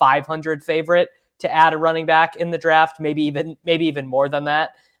minus 500 favorite to add a running back in the draft, maybe even more than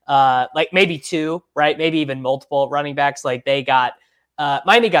that. Like maybe 2, right? Maybe even multiple running backs. Like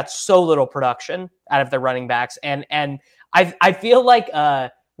Miami got so little production out of their running backs, and I feel like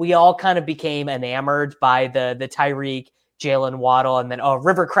we all kind of became enamored by the Tyreek, Jalen Waddle, and then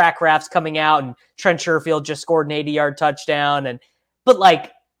River Crack Raft's coming out, and Trent Sherfield just scored an 80-yard touchdown, but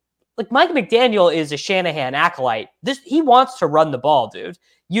like Mike McDaniel is a Shanahan acolyte. He wants to run the ball, dude.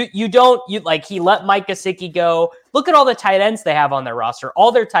 He let Mike Gesicki go. Look at all the tight ends they have on their roster.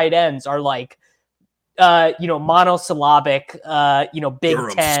 All their tight ends are like monosyllabic, Big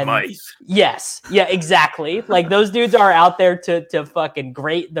Durham Ten. Smythe. Yes. Yeah, exactly. Like those dudes are out there to fucking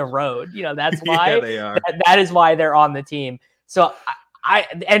grate the road. That's why they are. That is why they're on the team. So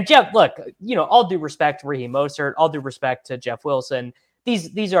and Jeff, look, all due respect to Raheem Mostert, all due respect to Jeff Wilson.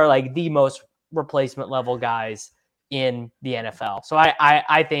 These are like the most replacement level guys in the NFL. So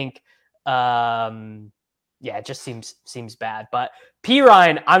I think, it just seems bad. But P.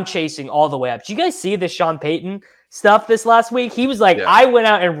 Ryan, I'm chasing all the way up. Did you guys see the Sean Payton stuff this last week? He was like, I went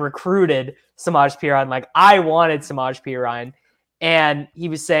out and recruited Samaj P. Ryan. Like, I wanted Samaj P. Ryan. And he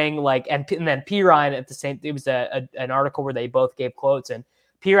was saying, like, and then P. Ryan at the same, it was an article where they both gave quotes. And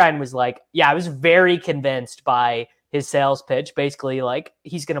P. Ryan was like, I was very convinced by his sales pitch. Basically, like,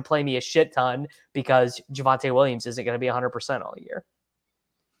 he's going to play me a shit ton because Javonte Williams isn't going to be 100% all year.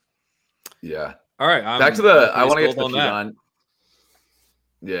 Yeah. All right. Back to the, I want to get to the P. Ryan.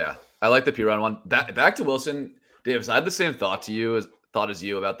 Yeah. I like the P. Ryan one. Back to Wilson. Davis, I had the same thought as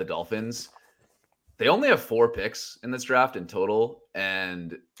you about the Dolphins. They only have 4 picks in this draft in total,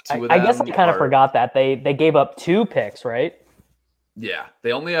 and 2 of them I guess I kind of forgot that they gave up 2 picks, right? Yeah,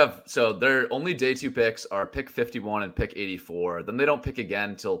 they only have, so their only day 2 picks are pick 51 and pick 84. Then they don't pick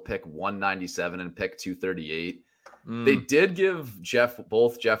again until pick 197 and pick 238. They did give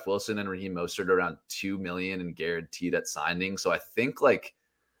both Jeff Wilson and Raheem Mostert around $2 million in guaranteed at signing. So I think they're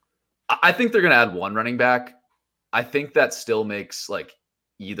going to add 1 running back. I think that still makes like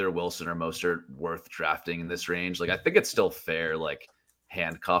either Wilson or Mostert worth drafting in this range. Like, I think it's still fair, like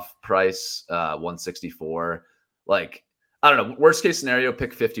handcuff price, 164. Like, I don't know. Worst case scenario,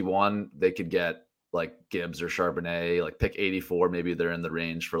 pick 51. They could get like Gibbs or Charbonnet. Like pick 84. Maybe they're in the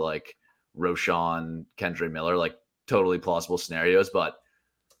range for like Roschon, Kendre Miller, like totally plausible scenarios. But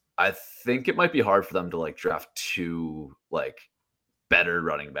I think it might be hard for them to like draft 2 like better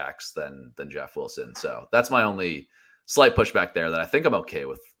running backs than Jeff Wilson. So that's my only slight pushback there, that I think I'm okay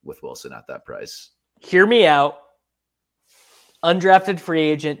with Wilson at that price. Hear me out. Undrafted free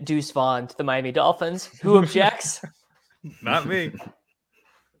agent Deuce Vaughn to the Miami Dolphins. Who objects? Not me.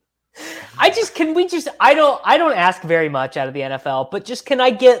 I don't ask very much out of the NFL, but just can I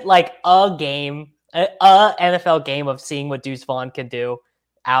get like a NFL game of seeing what Deuce Vaughn can do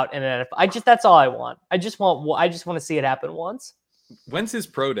out in an NFL? That's all I want. I just want to see it happen once. When's his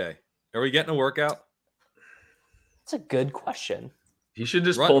pro day? Are we getting a workout? That's a good question. He should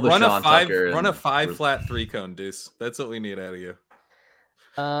just pull the Sean Tucker. Run a 5 flat 3-cone, Deuce. That's what we need out of you.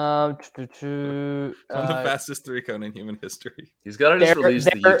 Run the fastest 3-cone in human history. He's got to just release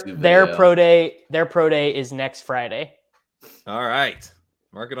the YouTube video. Their pro day is next Friday. All right.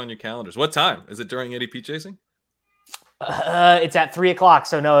 Mark it on your calendars. What time? Is it during ADP chasing? It's at 3:00.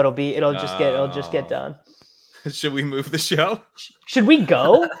 So no, it'll just get done. Should we move the show? Should we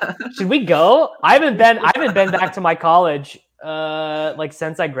go? I haven't been back to my college like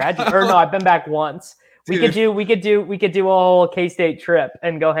since I graduated. Or no, I've been back once. Dude. We could do a whole K-State trip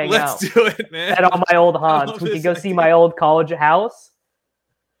and go hang out. Let's do it, man. At all my old haunts. We could go see my old college house.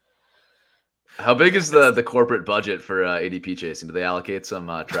 How big is the corporate budget for ADP chasing? Do they allocate some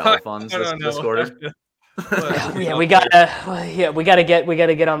travel funds this quarter? Yeah, we gotta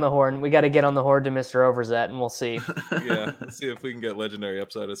get on the horn. We gotta get on the horn to Mr. Overzet, and we'll see. Yeah, let's see if we can get Legendary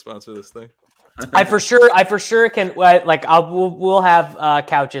Upside to sponsor this thing. I for sure can. Like, we'll have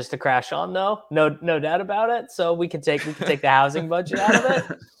couches to crash on, though. No doubt about it. So we can take the housing budget out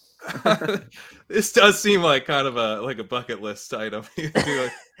of it. This does seem like kind of a bucket list item.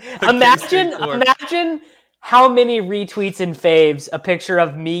 Imagine how many retweets and faves a picture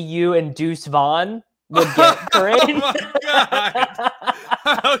of me, you, and Deuce Vaughn would get. Oh my god!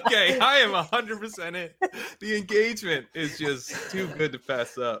 Okay, I am 100% it. The engagement is just too good to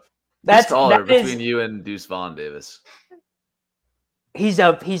pass up. That's taller between you and Deuce Vaughn, Davis. He's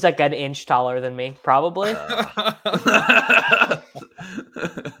like an inch taller than me, probably.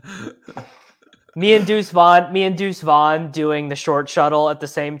 Me and Deuce Vaughn doing the short shuttle at the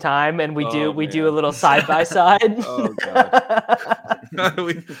same time, and we do a little side by side. Oh god.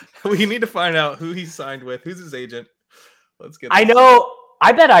 we need to find out who he signed with, who's his agent. Let's get. I know.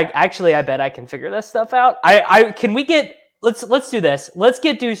 I bet I can figure this stuff out. Let's do this. Let's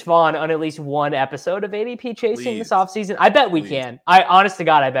get Deuce Vaughn on at least one episode of ADP chasing this offseason. I bet we can. Honest to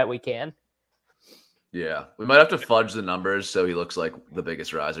God, I bet we can. Yeah, we might have to fudge the numbers so he looks like the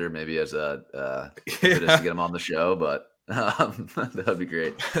biggest riser, maybe as a to get him on the show. But that'd be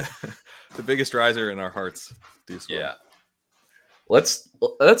great. The biggest riser in our hearts. Deuce Vaughn. Yeah. Let's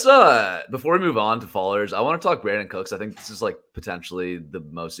before we move on to followers, I want to talk Brandon Cooks. I think this is like potentially the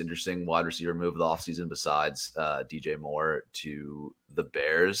most interesting wide receiver move of the offseason besides DJ Moore to the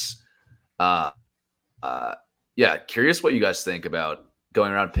Bears. Yeah, curious what you guys think about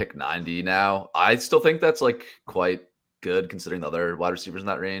going around pick 90 now. I still think that's like quite good considering the other wide receivers in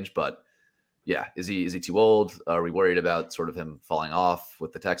that range, but yeah, is he too old? Are we worried about sort of him falling off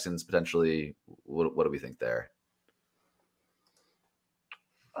with the Texans potentially? What do we think there?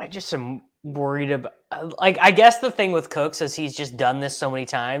 I just am worried about, like, I guess the thing with Cooks is he's just done this so many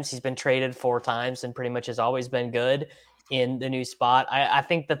times. He's been traded 4 times and pretty much has always been good in the new spot. I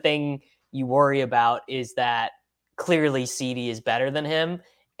think the thing you worry about is that clearly CD is better than him,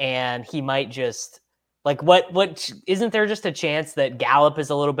 and he might just like what isn't there just a chance that Gallup is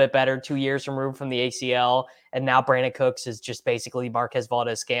a little bit better 2 years removed from the ACL, and now Brandon Cooks is just basically Marquez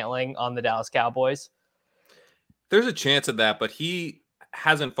Valdez-Scantling on the Dallas Cowboys? There's a chance of that, but he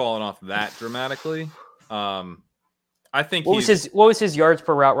hasn't fallen off that dramatically. I think what was his yards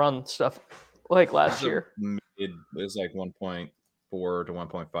per route run stuff like last year? It was like 1.4 to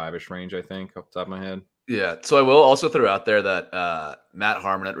 1.5-ish range, I think, off the top of my head. Yeah. So I will also throw out there that Matt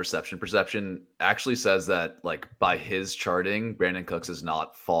Harmon at Reception Perception actually says that, like, by his charting, Brandon Cooks has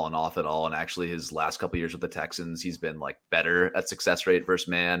not fallen off at all. And actually his last couple of years with the Texans, he's been like better at success rate versus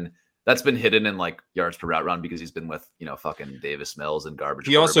man. That's been hidden in like yards per route run because he's been with, fucking Davis Mills and garbage.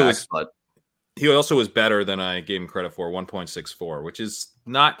 He also was better than I gave him credit for, 1.64, which is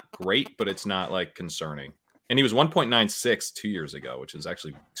not great, but it's not like concerning. And he was 1.96 2 years ago, which is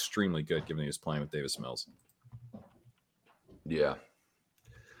actually extremely good given he was playing with Davis Mills. Yeah.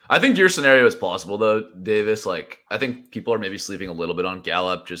 I think your scenario is plausible though, Davis. Like, I think people are maybe sleeping a little bit on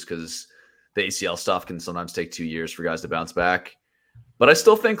Gallup just because the ACL stuff can sometimes take 2 years for guys to bounce back. But I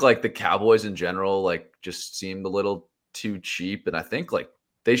still think like the Cowboys in general, like, just seemed a little too cheap. And I think like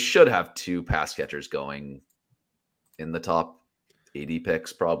they should have 2 pass catchers going in the top 80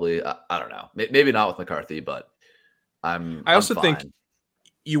 picks, probably. I don't know. Maybe not with McCarthy, but I also think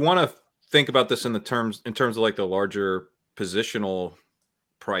you want to think about this in terms of like the larger positional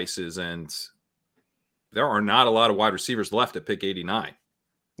prices, and there are not a lot of wide receivers left at pick 89.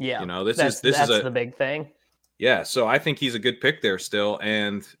 Yeah, that's the big thing. Yeah, so I think he's a good pick there still.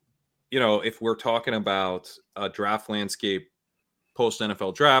 And, if we're talking about a draft landscape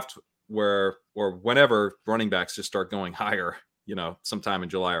post-NFL draft or whenever running backs just start going higher, sometime in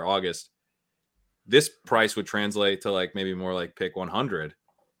July or August, this price would translate to like maybe more like pick 100.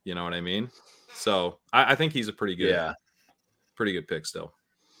 You know what I mean? So I think he's a pretty good pick still.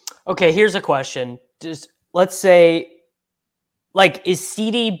 Okay, here's a question. Just let's say, like, is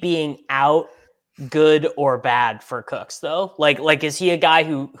CD being out good or bad for Cooks though? Like is he a guy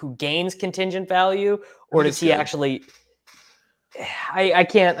who gains contingent value, or does he actually? I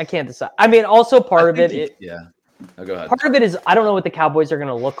can't decide. I mean, also part of it. Oh, go ahead. Part of it is I don't know what the Cowboys are going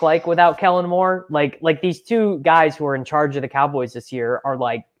to look like without Kellen Moore. Like these 2 guys who are in charge of the Cowboys this year are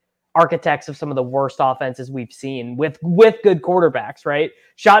like architects of some of the worst offenses we've seen with good quarterbacks, right?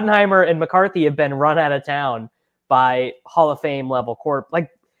 Schottenheimer and McCarthy have been run out of town by Hall of Fame level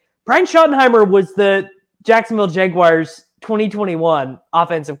like Brian Schottenheimer was the Jacksonville Jaguars 2021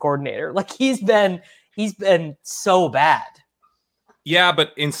 offensive coordinator. Like he's been so bad. Yeah,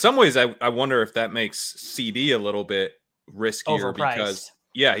 but in some ways, I wonder if that makes CD a little bit riskier because,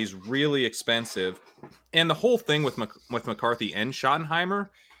 he's really expensive. And the whole thing with McCarthy and Schottenheimer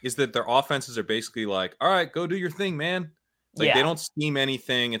is that their offenses are basically like, all right, go do your thing, man. Like they don't scheme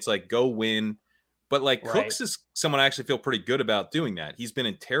anything. It's like, go win. But like Cooks is someone I actually feel pretty good about doing that. He's been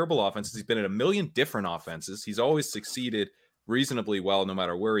in terrible offenses. He's been in a million different offenses. He's always succeeded reasonably well, no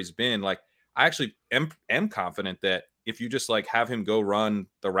matter where he's been. Like I actually am confident that if you just like have him go run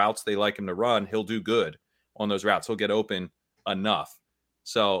the routes they like him to run, he'll do good on those routes. He'll get open enough.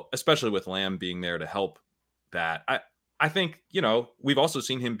 So especially with Lamb being there to help that, I think, we've also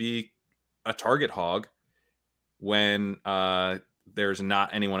seen him be a target hog when there's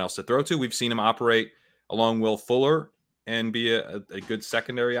not anyone else to throw to. We've seen him operate along Will Fuller and be a good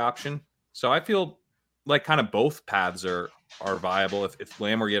secondary option. So I feel like kind of both paths are viable. If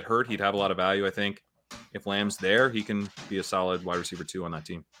Lamb were to get hurt, he'd have a lot of value, I think. If Lamb's there, he can be a solid wide receiver 2 on that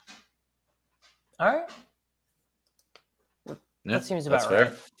team. All right. That seems about fair.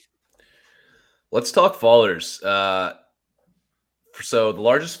 right. Let's talk fallers. So the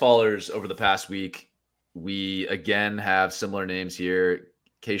largest fallers over the past week, we again have similar names here.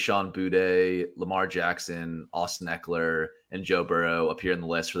 Kayshon Boutte, Lamar Jackson, Austin Eckler, and Joe Burrow appear in the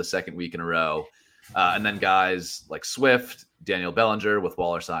list for the second week in a row. And then guys like Swift, Daniel Bellinger with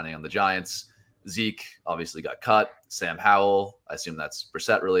Waller signing on the Giants. Zeke obviously got cut. Sam Howell, I assume that's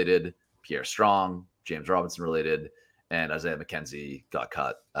Brissett related. Pierre Strong, James Robinson related, and Isaiah McKenzie got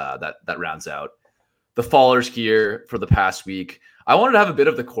cut. That rounds out the fallers here for the past week. I wanted to have a bit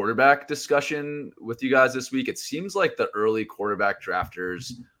of the quarterback discussion with you guys this week. It seems like the early quarterback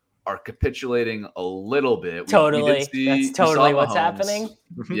drafters are capitulating a little bit. Totally. That's totally what's happening.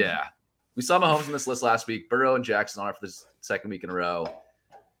 Yeah. We saw Mahomes in this list last week. Burrow and Jackson on it for the second week in a row.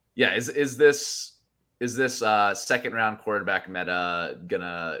 Yeah. Is this second round quarterback meta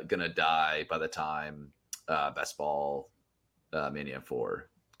gonna die by the time Best Ball Mania 4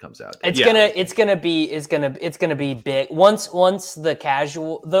 comes out? It's gonna be big once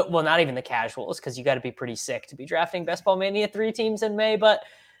well, not even the casuals, because you got to be pretty sick to be drafting Best Ball Mania 3 teams in May, but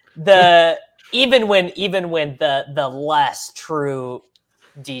even when the less true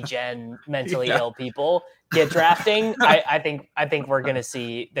degen mentally ill people get drafting, I think we're gonna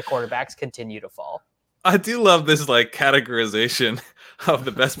see the quarterbacks continue to fall. I do love this like categorization of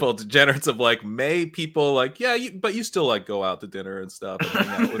the Best Ball degenerates of like May people like, but you still like go out to dinner and stuff and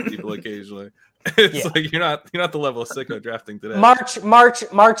hang out with people occasionally. It's like you're not the level of sicko drafting today. March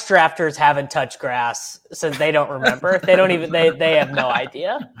drafters haven't touched grass, so they don't remember. They don't even they have no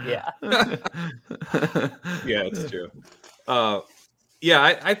idea. Yeah. Yeah, it's true. I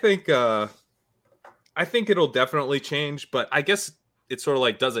think it'll definitely change, but I guess it's sort of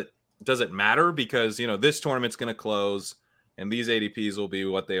like does it matter? Because, this tournament's going to close and these ADPs will be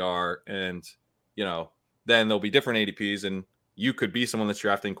what they are. And, then there'll be different ADPs and you could be someone that's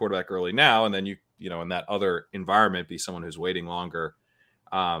drafting quarterback early now. And then in that other environment, be someone who's waiting longer.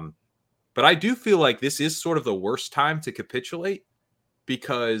 But I do feel like this is sort of the worst time to capitulate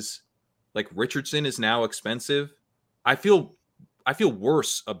because like Richardson is now expensive. I feel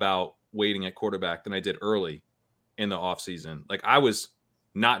worse about waiting at quarterback than I did early in the offseason. Like I was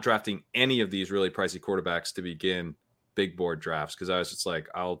not drafting any of these really pricey quarterbacks to begin big board drafts because I was just like,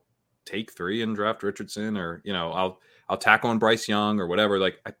 I'll take 3 and draft Richardson, or I'll tack on Bryce Young or whatever.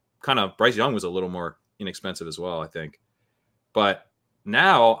 Like Bryce Young was a little more inexpensive as well, I think. But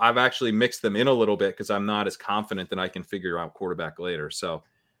now I've actually mixed them in a little bit because I'm not as confident that I can figure out quarterback later. So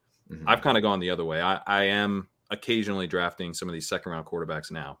I've kind of gone the other way. I am occasionally drafting some of these second round quarterbacks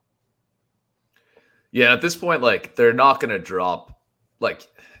now. Yeah, at this point, like they're not going to drop. Like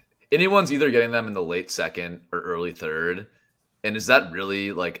anyone's either getting them in the late second or early third. And is that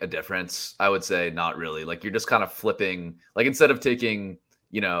really like a difference? I would say not really. Like you're just kind of flipping, like instead of taking,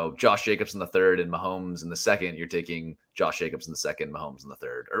 Josh Jacobs in the third and Mahomes in the second, you're taking Josh Jacobs in the second, Mahomes in the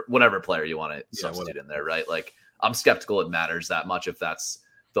third, or whatever player you want to substitute in there, right? Like I'm skeptical it matters that much if that's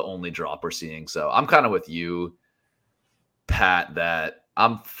the only drop we're seeing. So I'm kind of with you, Pat, that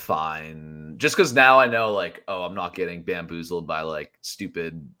I'm fine just because now I know like, oh, I'm not getting bamboozled by like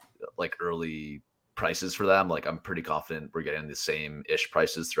stupid like early prices for them. Like I'm pretty confident we're getting the same ish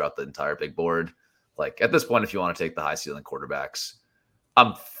prices throughout the entire big board. Like at this point, if you want to take the high ceiling quarterbacks,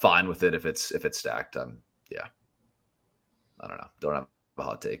 I'm fine with it if it's stacked. I don't know. Don't have a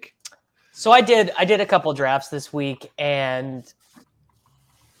hot take. So I did a couple drafts this week and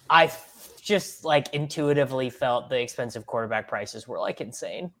I just like intuitively felt the expensive quarterback prices were like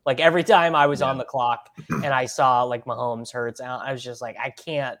insane. Like every time I was on the clock and I saw like Mahomes, Hurts out, I was just like, I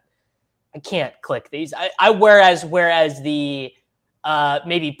can't click these. Whereas the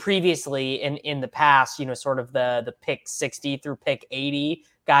maybe previously in the past, sort of the pick 60 through pick 80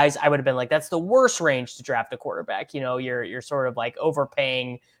 guys, I would have been like, that's the worst range to draft a quarterback. You're sort of like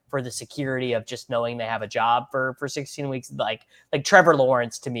overpaying for the security of just knowing they have a job for 16 weeks. Like Trevor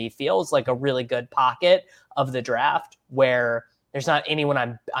Lawrence to me feels like a really good pocket of the draft where there's not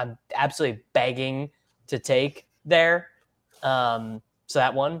anyone I'm absolutely begging to take there. So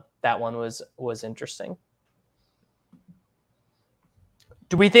that one was interesting.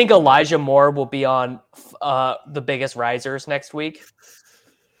 Do we think Elijah Moore will be on the biggest risers next week?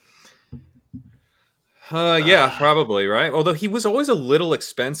 Yeah, probably, right? Although he was always a little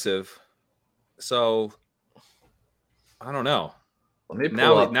expensive. So I don't know.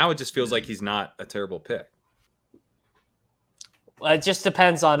 Now it just feels like he's not a terrible pick. Well, it just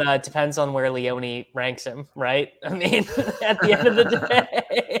depends on where Leone ranks him, right? I mean, at the end of the day.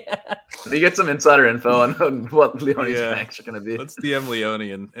 Did you get some insider info on what Leone's ranks are going to be? Let's DM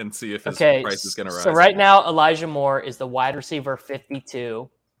Leone and see if his price is going to rise. So right now, Elijah Moore is the wide receiver 52.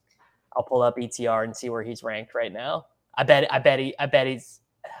 I'll pull up ETR and see where he's ranked right now. I bet he's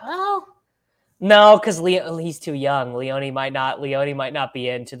no, because he's too young. Leone might not be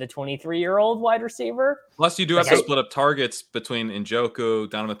into the 23-year-old wide receiver. Plus, you do have to split up targets between Njoku,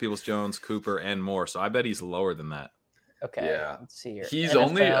 Donovan Peoples-Jones, Cooper, and Moore. So I bet he's lower than that. Okay. Yeah. Let's see here. He's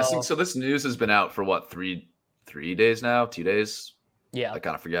only, I think, so this news has been out for what, 3 days now? 2 days? Yeah. I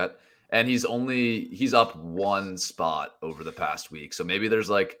kind of forget. And he's up 1 spot over the past week. So maybe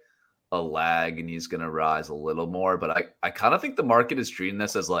there's like a lag and he's going to rise a little more. But I kind of think the market is treating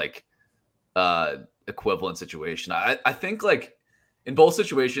this as like equivalent situation. I think like in both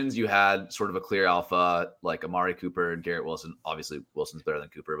situations, you had sort of a clear alpha, like Amari Cooper and Garrett Wilson. Obviously, Wilson's better than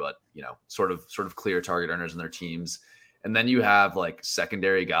Cooper, but sort of clear target earners in their teams. And then you have like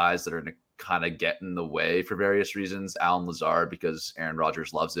secondary guys that are going to kind of get in the way for various reasons. Allen Lazard because Aaron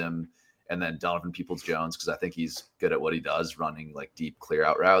Rodgers loves him, and then Donovan Peoples-Jones because I think he's good at what he does, running like deep clear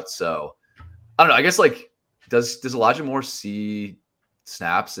out routes. So I don't know. I guess like does Elijah Moore see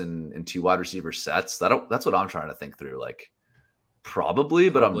snaps in 2 wide receiver sets? That's what I'm trying to think through. Like. Probably,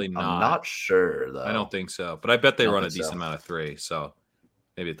 but I'm not sure though. I don't think so, but I bet they run a decent amount of 3, so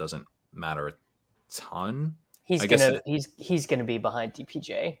maybe it doesn't matter a ton. He's gonna be behind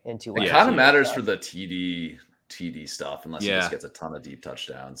DPJ in 2 It kind of matters for the TD stuff unless he just gets a ton of deep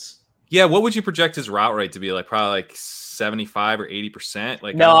touchdowns. Yeah, what would you project his route rate to be? Like probably like 75 or 80%.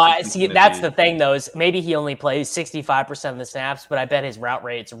 Like no, I see. That's the thing though. Is maybe he only plays 65% of the snaps, but I bet his route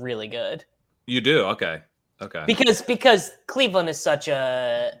rate's really good. You do? Okay. Because Cleveland is such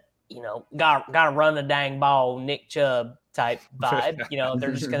a gotta run the dang ball Nick Chubb type vibe.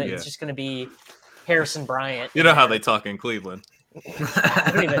 They're just gonna it's just gonna be Harrison Bryant. You know how they talk in Cleveland.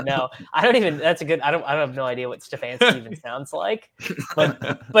 I don't even know. That's a good. I have no idea what Stefanski even sounds like.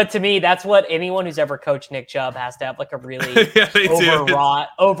 But to me, that's what anyone who's ever coached Nick Chubb has to have like a really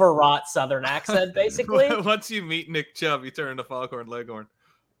overwrought Southern accent, basically. Once you meet Nick Chubb, you turn into Foghorn Leghorn.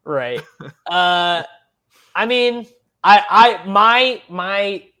 Right. I mean,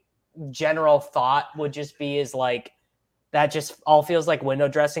 my general thought would just be is like that just all feels like window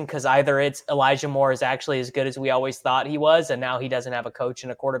dressing because either it's Elijah Moore is actually as good as we always thought he was, and now he doesn't have a coach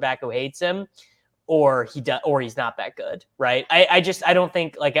and a quarterback who hates him, or he's not that good, right? I don't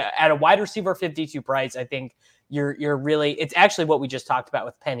think like at a wide receiver 52 price, I think you're really it's actually what we just talked about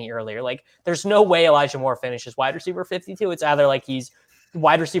with Penny earlier. Like there's no way Elijah Moore finishes wide receiver 52. It's either like he's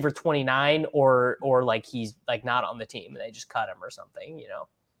wide receiver 29 or like he's like not on the team and they just cut him or something,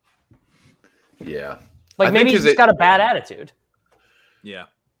 Yeah. Like maybe he's just got a bad attitude. Yeah.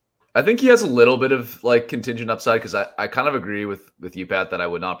 I think he has a little bit of like contingent upside because I kind of agree with you, Pat, that I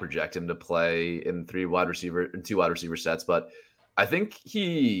would not project him to play in 2 wide receiver sets. But I think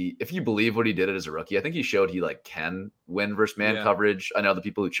if you believe what he did as a rookie, I think he showed he like can win versus man coverage. I know the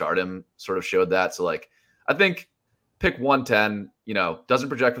people who chart him sort of showed that. So like, I think pick 110, doesn't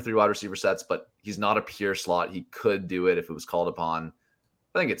project for 3 wide receiver sets, but he's not a pure slot. He could do it if it was called upon.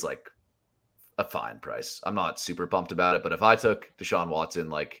 I think it's like a fine price. I'm not super pumped about it, but if I took Deshaun Watson,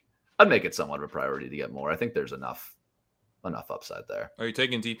 like I'd make it somewhat of a priority to get more. I think there's enough upside there. Are you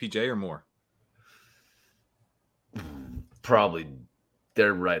taking DPJ or more? Probably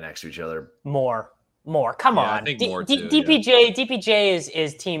they're right next to each other. More. Come on. I think more too, DPJ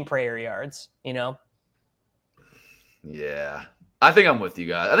is team prayer yards, Yeah. I think I'm with you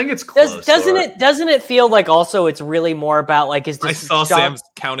guys. I think it's close. Doesn't it feel like also it's really more about like I saw Sam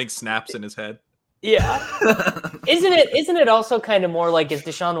counting snaps in his head. Yeah. Isn't it also kind of more like is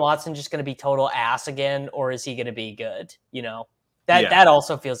Deshaun Watson just going to be total ass again or is he going to be good? That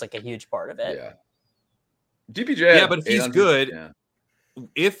also feels like a huge part of it. Yeah. DPJ. Yeah, but if he's good,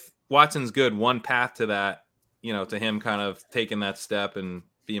 if Watson's good, one path to that, to him kind of taking that step and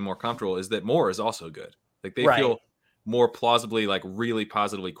being more comfortable is that Moore is also good. Like they feel more plausibly, like really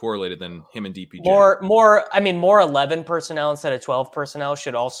positively correlated than him and DPJ. More 11 personnel instead of 12 personnel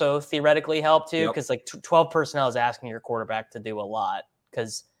should also theoretically help too. Because like 12 personnel is asking your quarterback to do a lot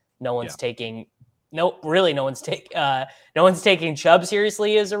because no one's taking Chubb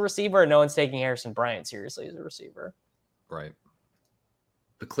seriously as a receiver. And no one's taking Harrison Bryant seriously as a receiver. Right.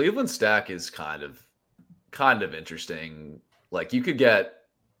 The Cleveland stack is kind of interesting. Like you could get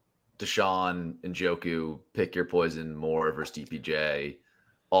Deshaun and Njoku, pick your poison, Moore versus DPJ.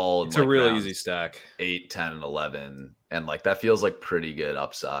 It's a really easy stack. 8, 10, and 11. And like that feels like pretty good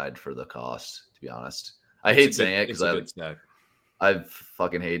upside for the cost, to be honest. I hate saying it because I've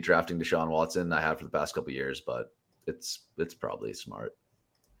fucking hate drafting Deshaun Watson. I have for the past couple of years, but it's probably smart.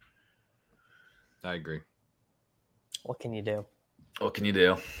 I agree. What can you do?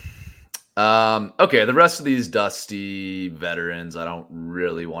 Okay, the rest of these dusty veterans, I don't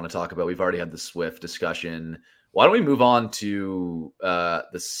really want to talk about. We've already had the Swift discussion. Why don't we move on to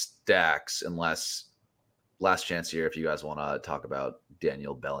the stacks? Unless last chance here, if you guys want to talk about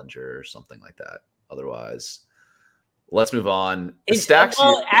Daniel Bellinger or something like that. Otherwise, let's move on.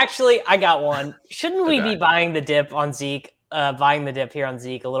 Actually, I got one. Shouldn't we be buying the dip on Zeke? Buying the dip here on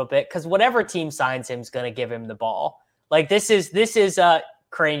Zeke a little bit because whatever team signs him is going to give him the ball. Like this is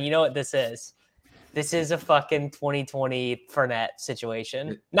Kerrane, you know what this is? This is a fucking 2020 Fournette situation.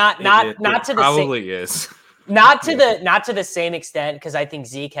 It Not to the same, probably is. not to the same extent, because I think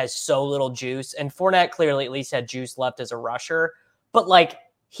Zeke has so little juice, and Fournette clearly at least had juice left as a rusher. But like,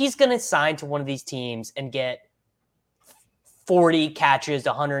 he's gonna sign to one of these teams and get 40 catches,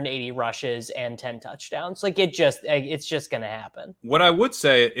 180 rushes, and 10 touchdowns. Like, it's just gonna happen. What I would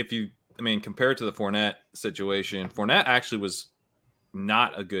say, compared to the Fournette situation, Fournette actually was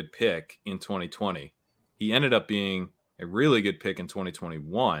not a good pick in 2020. He ended up being a really good pick in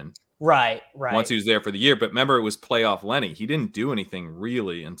 2021. Right. Once he was there for the year. But remember, it was playoff Lenny. He didn't do anything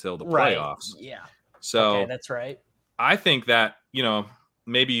really until the playoffs. Yeah. So okay, that's right. I think that,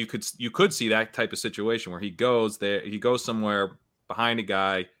 maybe you could see that type of situation where he goes somewhere behind a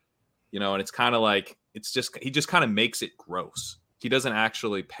guy, and it's kind of like, he just kind of makes it gross. He doesn't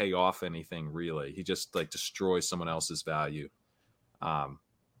actually pay off anything really. He just like destroys someone else's value. But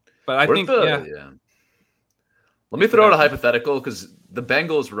I think, Let me throw out a hypothetical, because the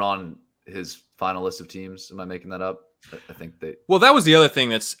Bengals were on his final list of teams. Am I making that up? I think Well, that was the other thing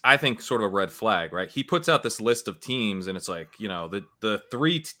that's, I think, sort of a red flag, right? He puts out this list of teams, and it's like, the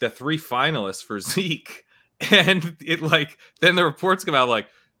three finalists for Zeke, and it like then the reports come out like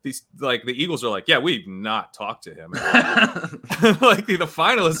these, like the Eagles are like, yeah, we've not talked to him. Like the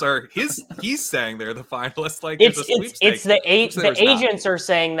finalists are he's saying they're the finalists. Like it's the agents are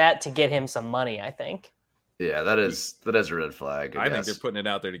saying that to get him some money, I think. Yeah, that is a red flag. I think they're putting it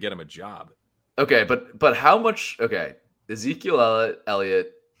out there to get him a job. Okay, but how much? Okay, Ezekiel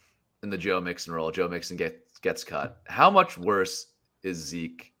Elliott in the Joe Mixon role. Joe Mixon gets cut. How much worse is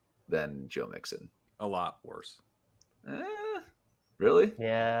Zeke than Joe Mixon? A lot worse. Really?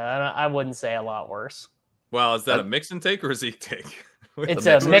 Yeah, I wouldn't say a lot worse. Well, is that a Mixon take or a Zeke take? It's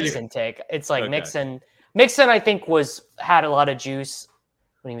a Mixon take. It's like okay. Mixon, I think, had a lot of juice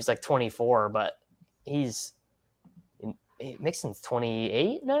when he was like 24, but Mixon's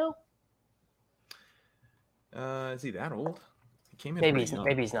 28 now. Is he that old? He came in maybe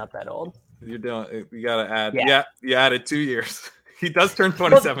he's not that old. You gotta add. Yeah, you added 2 years. He does turn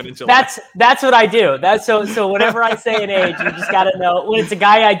 27 in July. That's what I do. That's so whenever I say an age, you just gotta know when it's a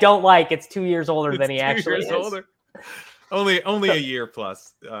guy I don't like, it's 2 years older than he actually is. Older. Only a year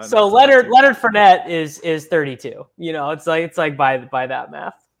plus. So Leonard Fournette is 32. It's like by that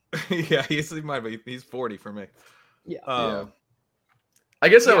math. Yeah, he might be. He's 40 for me. Yeah. I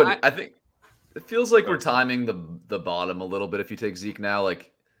guess I think it feels like we're timing the bottom a little bit. If you take Zeke now,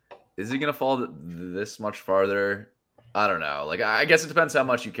 like, is he going to fall this much farther? I don't know. Like, I guess it depends how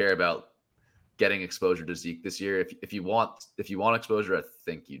much you care about getting exposure to Zeke this year. If you want exposure, I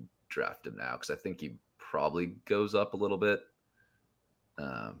think you draft him now, because I think he probably goes up a little bit.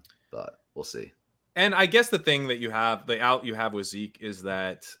 But we'll see. And I guess the thing that you have with Zeke is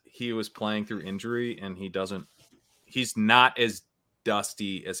that he was playing through injury, and he's not as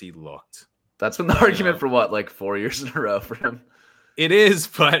dusty as he looked. That's been the argument for what, like 4 years in a row for him. It is,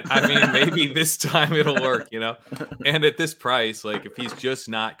 but I mean, maybe this time it'll work, And at this price, like if he's just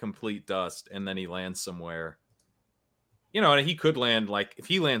not complete dust, and then he lands somewhere, and he could land, like if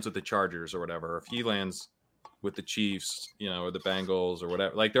he lands with the Chargers or whatever, if he lands with the Chiefs, or the Bengals or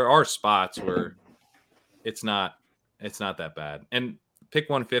whatever, like there are spots where it's not that bad. And pick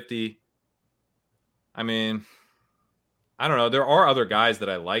 150. I mean, I don't know. There are other guys that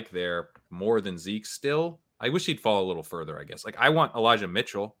I like there more than Zeke still. I wish he'd fall a little further, I guess. Like I want Elijah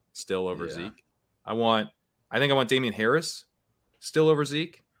Mitchell still over Zeke. I think I want Damian Harris still over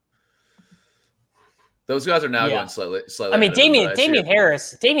Zeke. Those guys are now going slightly. I mean, Damian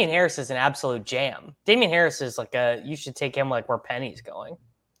Harris is an absolute jam. Damian Harris is like you should take him like where Penny's going.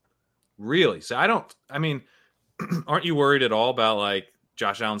 Really? So aren't you worried at all about like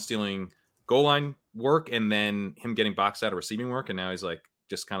Josh Allen stealing goal line work and then him getting boxed out of receiving work, and now he's like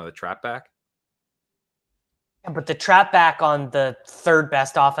just kind of the trap back? Yeah, but the trap back on the third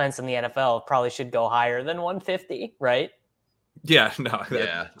best offense in the NFL probably should go higher than 150, right? Yeah, no,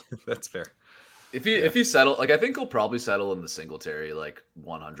 that's fair. If you settle, like I think he'll probably settle in the Singletary, like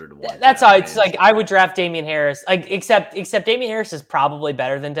 100 to 1. That's how it's like. I would draft Damian Harris, like except Damian Harris is probably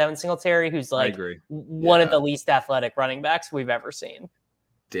better than Devin Singletary, who's like one of the least athletic running backs we've ever seen.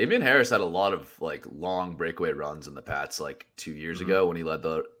 Damian Harris had a lot of like long breakaway runs in the Pats like 2 years ago when he led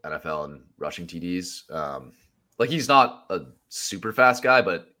the NFL in rushing TDs. Like he's not a super fast guy,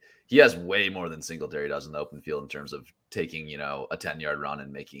 but he has way more than Singletary does in the open field in terms of taking, a 10-yard run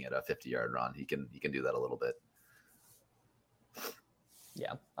and making it a 50-yard run. He can do that a little bit.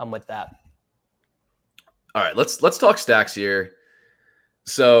 Yeah, I'm with that. All right, let's talk stacks here.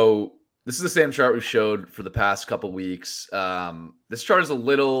 So This is the same chart we showed for the past couple weeks. This chart is a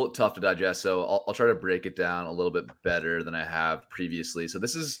little tough to digest, so I'll try to break it down a little bit better than I have previously. So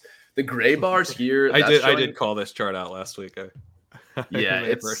this is the gray bars here. I did call this chart out last week. Yeah,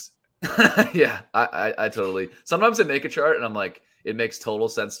 it's yeah. I totally. Sometimes I make a chart and I'm like, it makes total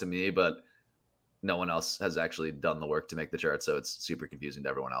sense to me, but no one else has actually done the work to make the chart, so it's super confusing to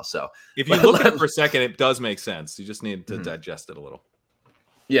everyone else. So if you look at it for a second, it does make sense. You just need to digest it a little.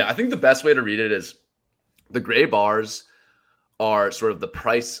 Yeah, I think the best way to read it is the gray bars are sort of the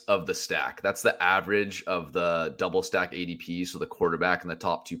price of the stack. That's the average of the double stack ADP, so the quarterback and the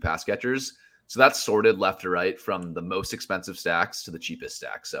top 2 pass catchers. So that's sorted left to right from the most expensive stacks to the cheapest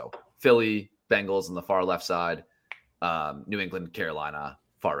stack. So Philly, Bengals on the far left side, New England, Carolina,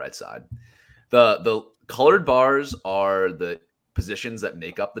 far right side. The colored bars are the positions that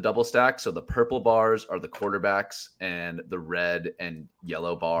make up the double stack. So the purple bars are the quarterbacks and the red and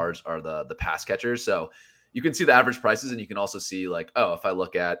yellow bars are the pass catchers. So you can see the average prices and you can also see like, oh, if I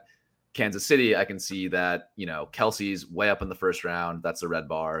look at Kansas City, I can see that, Kelsey's way up in the first round. That's the red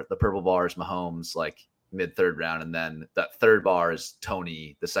bar. The purple bar is Mahomes, like mid third round. And then that third bar is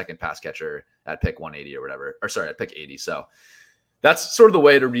Tony, the second pass catcher at pick 180 or whatever, or sorry, at pick 80. So that's sort of the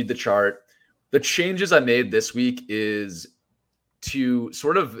way to read the chart. The changes I made this week is to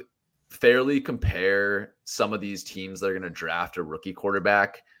sort of fairly compare some of these teams that are going to draft a rookie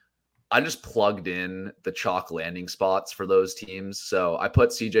quarterback. I just plugged in the chalk landing spots for those teams. So I put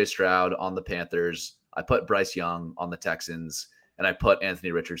CJ Stroud on the Panthers. I put Bryce Young on the Texans, and I put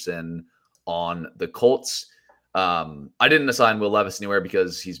Anthony Richardson on the Colts. I didn't assign Will Levis anywhere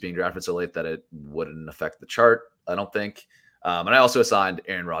because he's being drafted so late that it wouldn't affect the chart, I don't think. And I also assigned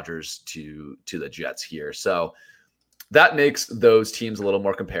Aaron Rodgers to the Jets here. So that makes those teams a little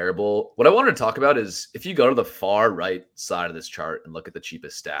more comparable. What I wanted to talk about is if you go to the far right side of this chart and look at the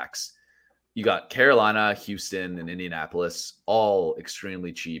cheapest stacks, you got Carolina, Houston, and Indianapolis, all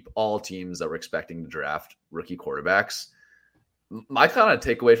extremely cheap, all teams that were expecting to draft rookie quarterbacks. My kind of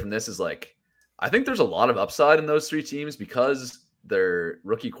takeaway from this is like, I think there's a lot of upside in those 3 teams because their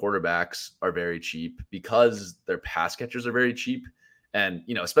rookie quarterbacks are very cheap, because their pass catchers are very cheap. And,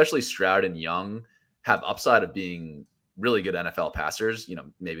 especially Stroud and Young have upside of being really good NFL passers,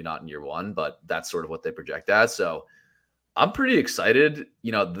 maybe not in year 1, but that's sort of what they project as. So I'm pretty excited.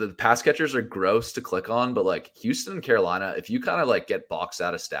 The pass catchers are gross to click on, but like Houston and Carolina, if you kind of like get boxed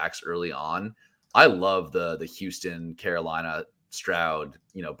out of stacks early on, I love the Houston, Carolina, Stroud,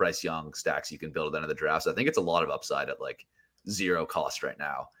 Bryce Young stacks you can build at the end of the draft. So I think it's a lot of upside at like 0 cost right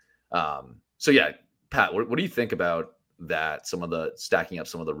now. So yeah, Pat, what do you think about that? Some of the stacking up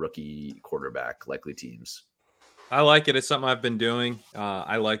some of the rookie quarterback likely teams. I like it. It's something I've been doing.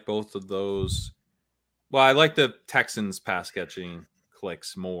 I like both of those. Well, I like the Texans pass catching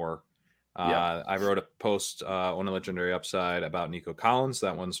clicks more. I wrote a post on a Legendary Upside about Nico Collins.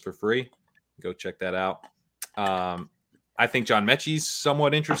 That one's for free. Go check that out. I think John Mechie's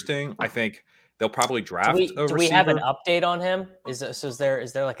somewhat interesting. I think they'll probably draft a receiver. Do we have an update on him? Is there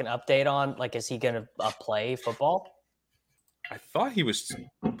like an update on, like, is he going to play football? I thought he was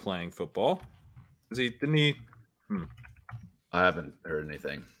playing football. Didn't he? I haven't heard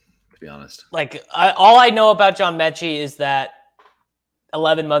anything, to be honest. Like, all I know about John Mechie is that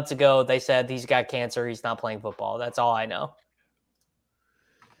 11 months ago they said he's got cancer. He's not playing football. That's all I know.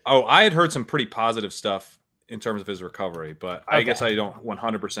 Oh, I had heard some pretty positive stuff in terms of his recovery, but I guess I don't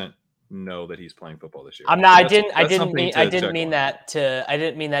 100% know that he's playing football this year. I'm not. I didn't mean that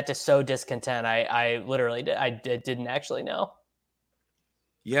to sow discontent. I literally did. I didn't actually know.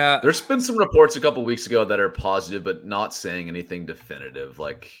 Yeah, there's been some reports a couple weeks ago that are positive, but not saying anything definitive.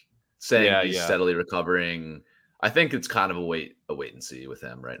 Like saying he's steadily recovering. I think it's kind of a wait and see with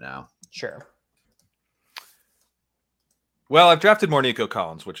him right now. Sure. Well, I've drafted more Nico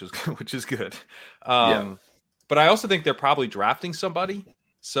Collins, which is good. But I also think they're probably drafting somebody.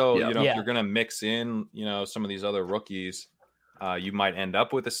 So if you're going to mix in, some of these other rookies, you might end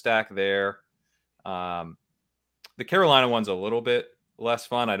up with a stack there. The Carolina one's a little bit less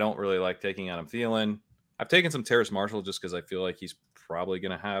fun. I don't really like taking Adam Thielen. I've taken some Terrace Marshall just because I feel like he's probably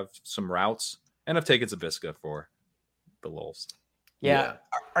going to have some routes, and I've taken Zabisca for the lulz. Yeah.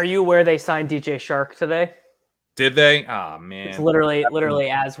 Are you aware they signed DJ Shark today? Did they? Oh man, it's literally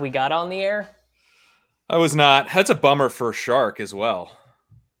as we got on the air. I was not. That's a bummer for Shark as well.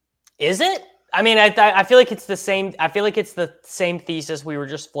 Is it? I mean, I feel like it's the same. I feel like it's the same thesis we were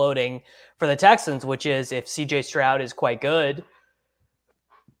just floating for the Texans, which is if CJ Stroud is quite good,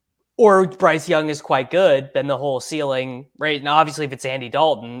 or Bryce Young is quite good, then the whole ceiling, right? Now, obviously, if it's Andy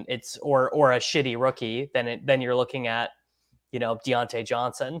Dalton, or a shitty rookie, then you're looking at Deontay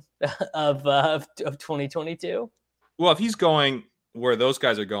Johnson of 2022. Well, if he's going where those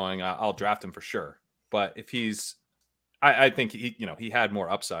guys are going, I'll draft him for sure. But if he's, I think he had more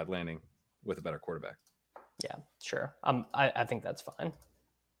upside landing with a better quarterback. Yeah, sure. I think that's fine.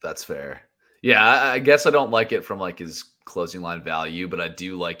 That's fair. Yeah, I guess I don't like it from like his closing line value, but I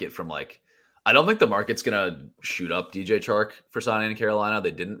do like it from like, I don't think the market's gonna shoot up DJ Chark for signing in Carolina. They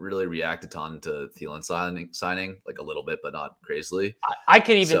didn't really react a ton to Thielen signing like a little bit, but not crazily. I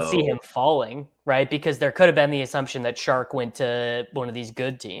could even see him falling, right? Because there could have been the assumption that Chark went to one of these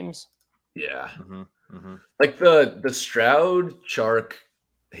good teams. Yeah, like the Stroud, Chark,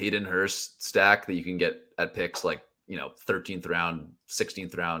 Hayden Hurst stack that you can get at picks like 13th round,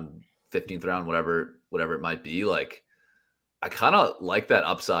 16th round, 15th round, whatever it might be. Like, I kind of like that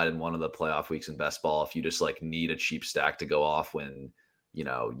upside in one of the playoff weeks in best ball. If you just like need a cheap stack to go off when,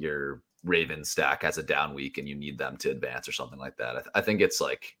 your Ravens stack has a down week and you need them to advance or something like that. I think it's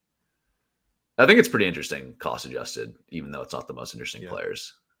pretty interesting cost adjusted, even though it's not the most interesting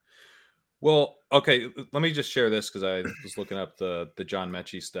players. Well, okay. Let me just share this because I was looking up the John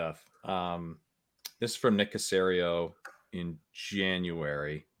Mechie stuff. This is from Nick Casario in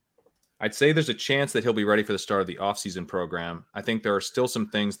January. I'd say there's a chance that he'll be ready for the start of the offseason program. I think there are still some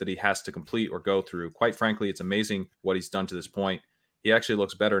things that he has to complete or go through. Quite frankly, it's amazing what he's done to this point. He actually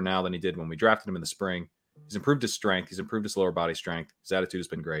looks better now than he did when we drafted him in the spring. He's improved his strength. He's improved his lower body strength. His attitude has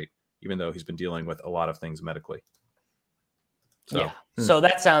been great, even though he's been dealing with a lot of things medically. So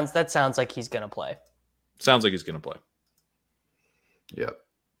that sounds like he's going to play. Sounds like he's going to play. Yeah.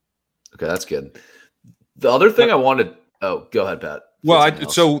 Okay, that's good. The other thing I wanted... Oh, go ahead, Pat. Well,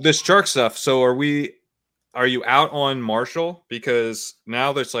 so this Chark stuff. So are you out on Marshall? Because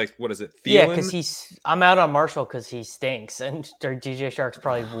now there's like, what is it? Thielen? Yeah, because I'm out on Marshall because he stinks, and DJ Chark's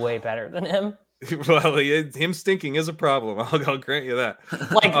probably way better than him. Well, him stinking is a problem. I'll grant you that.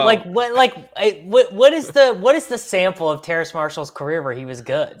 What is the sample of Terrace Marshall's career where he was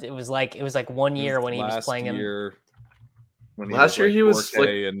good? It was like 1 year when he was playing him. Last year he was like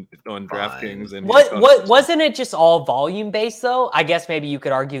on DraftKings, and what wasn't it just all volume based though? I guess maybe you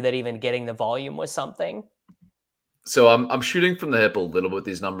could argue that even getting the volume was something. So I'm shooting from the hip a little bit with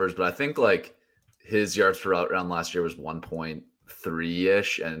these numbers, but I think like his yards per round last year was 1.3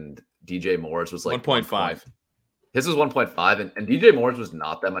 ish, and DJ Moore's was like 1.5. His was 1.5, and DJ Moore's was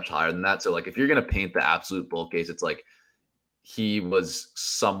not that much higher than that. So like if you're gonna paint the absolute bull case, it's like he was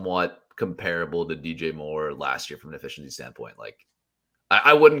somewhat comparable to DJ Moore last year from an efficiency standpoint. Like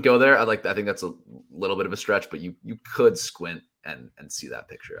I wouldn't go there. I think that's a little bit of a stretch, but you could squint and see that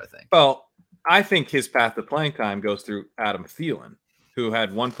picture, I think. Well, I think his path to playing time goes through Adam Thielen, who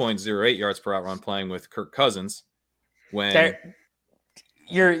had 1.08 yards per out run playing with Kirk Cousins when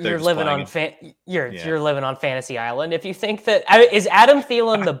you're living on you're living on Fantasy Island. If you think that is Adam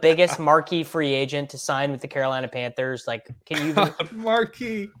Thielen the biggest marquee free agent to sign with the Carolina Panthers, like can you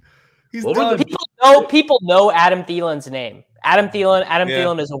marquee? He's done. People know Adam Thielen's name. Adam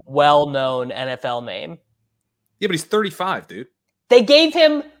Thielen is a well-known NFL name. Yeah, but he's 35, dude. They gave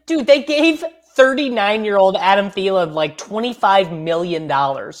 39-year-old Adam Thielen like $25 million.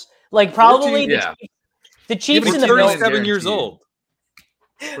 Like probably the Chiefs and the Bills. 37 years old.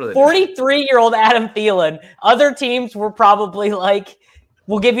 43-year-old Adam Thielen. Other teams were probably like,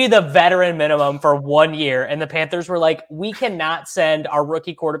 we'll give you the veteran minimum for 1 year. And the Panthers were like, we cannot send our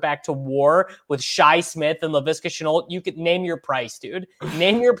rookie quarterback to war with Shi Smith and Laviska Shenault. You could name your price, dude.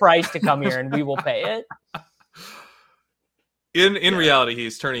 Name your price to come here and we will pay it. In reality,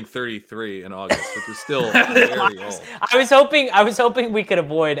 he's turning 33 in August, which is still very old. I was hoping we could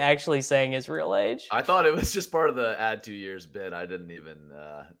avoid actually saying his real age. I thought it was just part of the add 2 years bid. I didn't even.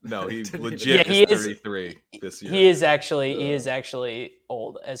 No, he legit is 33 this year. He is actually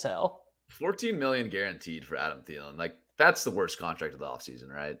old as hell. $14 million guaranteed for Adam Thielen. Like that's the worst contract of the offseason,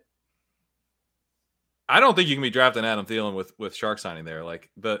 right? I don't think you can be drafting Adam Thielen with Chark signing there. Like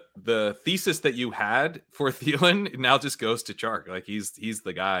the thesis that you had for Thielen now just goes to Chark. Like he's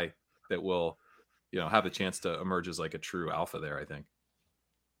the guy that will, have a chance to emerge as like a true alpha there, I think.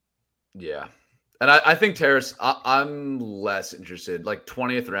 Yeah. And I think Terrace, I'm less interested. Like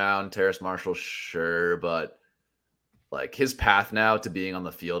 20th round, Terrace Marshall, sure, but like his path now to being on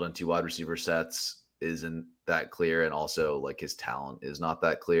the field in 2 wide receiver sets isn't that clear. And also like his talent is not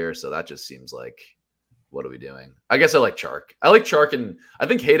that clear. So that just seems like, what are we doing? I guess I like Chark. And I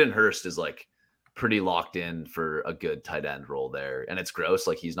think Hayden Hurst is like pretty locked in for a good tight end role there. And it's gross.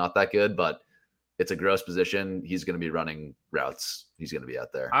 Like he's not that good, but it's a gross position. He's going to be running routes. He's going to be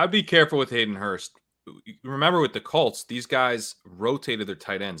out there. I'd be careful with Hayden Hurst. Remember with the Colts, these guys rotated their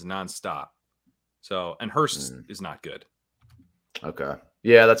tight ends nonstop. So, and Hurst is not good. Okay.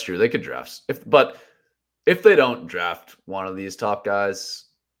 Yeah, that's true. They could draft but if they don't draft one of these top guys,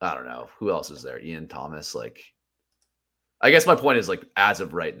 I don't know who else is there. Ian Thomas, like. I guess my point is like as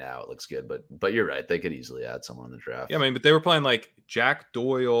of right now, it looks good, but you're right. They could easily add someone in the draft. Yeah, I mean, but they were playing like Jack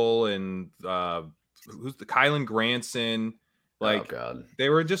Doyle and who's the Kylan Granson. Like, oh God. They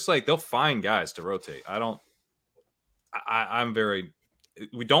were just like they'll find guys to rotate. I'm very.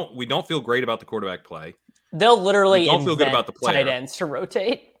 We don't feel great about the quarterback play. They'll literally don't feel good about the player. tight ends to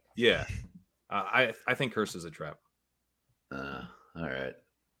rotate. Yeah, I think Hurst is a trap. All right.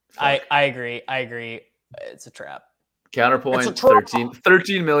 I agree. It's a trap. Counterpoint,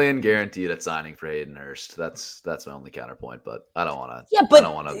 13 million guaranteed at signing for Hayden Hurst. That's my only counterpoint, but I don't want to. Yeah,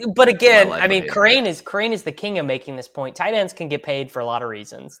 but again, I mean, Kerrane is the king of making this point. Tight ends can get paid for a lot of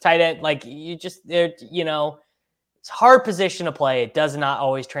reasons. Tight end, like it's a hard position to play. It does not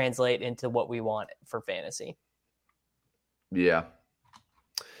always translate into what we want for fantasy. Yeah.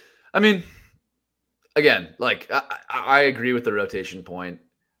 I mean, again, like I agree with the rotation point.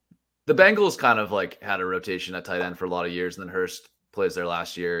 The Bengals kind of like had a rotation at tight end for a lot of years, and then Hurst plays there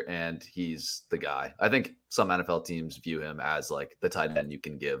last year, and he's the guy. I think some NFL teams view him as like the tight end you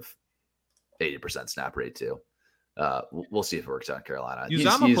can give 80% snap rate to. We'll see if it works out in Carolina.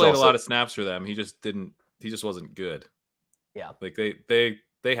 Uzomah played a lot of snaps for them. He just wasn't good. Yeah, like they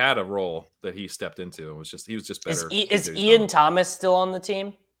had a role that he stepped into. He was just better. Is Ian Thomas still on the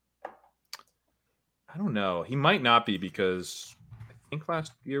team? I don't know. He might not be because. I think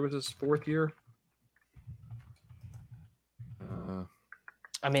last year was his 4th year.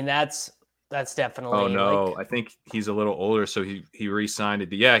 I mean, that's definitely. Oh no, I think he's a little older, so he re-signed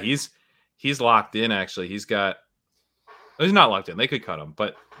it. Yeah, he's locked in. Actually, he's not locked in. They could cut him,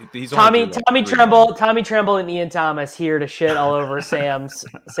 but he's Tommy Tremble, and Ian Thomas here to shit all over Sam's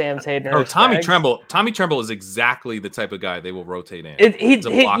Hayden. Oh, Tommy Tremble is exactly the type of guy they will rotate in.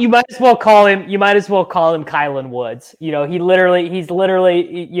 You might as well call him Kylan Woods. He's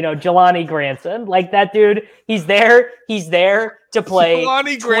literally Jelani Granson. Like that dude. He's there to play.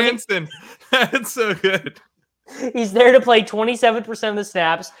 Jelani Granson. That's so good. He's there to play 27% of the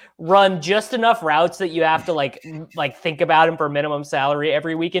snaps, run just enough routes that you have to like think about him for minimum salary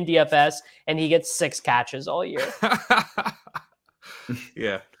every week in DFS, and he gets 6 catches all year.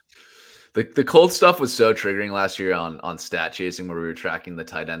 Yeah. The Colts stuff was so triggering last year on stat chasing where we were tracking the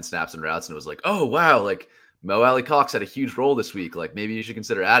tight end snaps and routes, and it was like, oh wow, like Mo Alley Cox had a huge role this week. Like maybe you should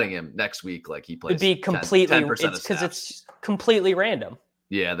consider adding him next week. Like he plays. It'd be completely 10% because it's completely random.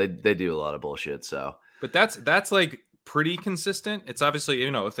 Yeah, they do a lot of bullshit. So. But that's like pretty consistent. It's obviously,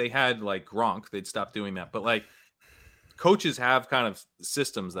 if they had like Gronk, they'd stop doing that. But like coaches have kind of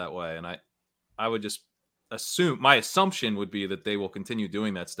systems that way. And I would just my assumption would be that they will continue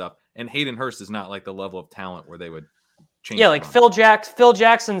doing that stuff. And Hayden Hurst is not like the level of talent where they would change. Yeah, like Phil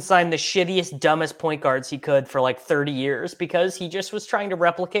Jackson signed the shittiest, dumbest point guards he could for like 30 years because he just was trying to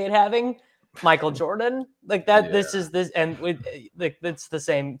replicate having Michael Jordan. Like that, yeah. And it's the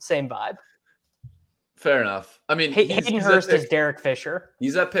same vibe. Fair enough. I mean, Hayden Hurst is Derek Fisher.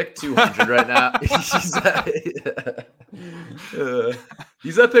 He's at pick 200 right now.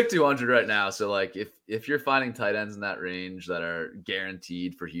 He's at pick 200 right now. So, like, if you're finding tight ends in that range that are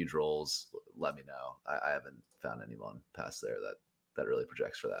guaranteed for huge roles, let me know. I haven't found anyone past there that really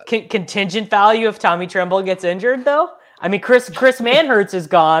projects for that. Contingent value if Tommy Tremble gets injured, though. I mean, Chris Manhertz is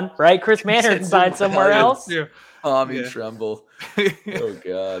gone, right? Chris Manhertz signed somewhere else. Tommy Tremble. Oh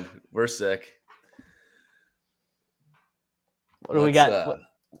God, we're sick. What do we got?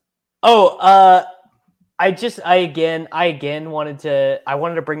 I again wanted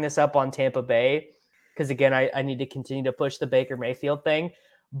to bring this up on Tampa Bay because again I need to continue to push the Baker Mayfield thing,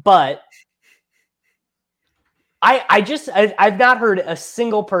 but I've not heard a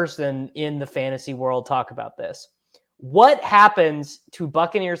single person in the fantasy world talk about this. What happens to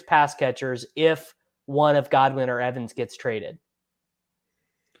Buccaneers pass catchers if one of Godwin or Evans gets traded?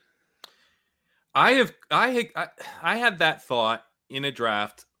 I had that thought in a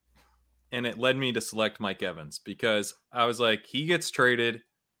draft, and it led me to select Mike Evans because I was like, he gets traded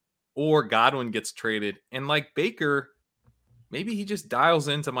or Godwin gets traded. And like Baker, maybe he just dials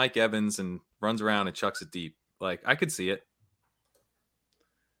into Mike Evans and runs around and chucks it deep. Like I could see it.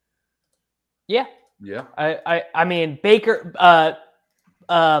 Yeah. Yeah. I mean, Baker,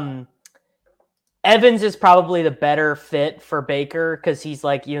 Evans is probably the better fit for Baker because he's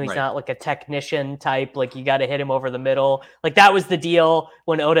like, he's right. Not like a technician type. Like you got to hit him over the middle. Like that was the deal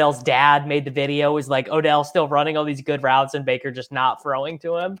when Odell's dad made the video. Was like Odell still running all these good routes and Baker just not throwing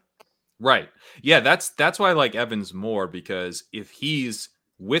to him. Right. Yeah. That's why I like Evans more because if he's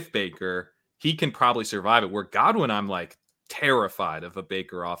with Baker, he can probably survive it. Where Godwin, I'm like terrified of a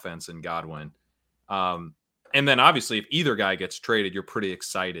Baker offense and Godwin. And then obviously if either guy gets traded, you're pretty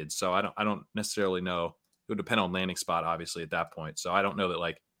excited. So I don't necessarily know. It would depend on landing spot, obviously, at that point. So I don't know that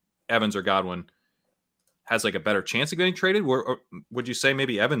like Evans or Godwin has like a better chance of getting traded. Or would you say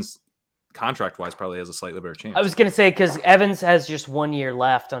maybe Evans contract wise probably has a slightly better chance? I was going to say, because Evans has just 1 year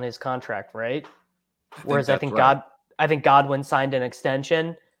left on his contract, right? Whereas I think Godwin signed an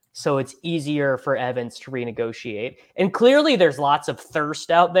extension. So it's easier for Evans to renegotiate. And clearly there's lots of thirst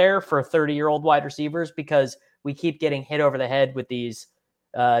out there for 30-year-old wide receivers because we keep getting hit over the head with these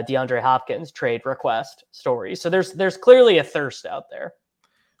DeAndre Hopkins trade request stories. So there's clearly a thirst out there.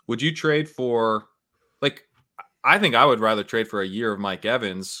 Would you trade for, like, I think I would rather trade for a year of Mike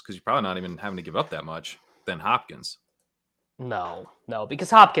Evans because you're probably not even having to give up that much than Hopkins. No, because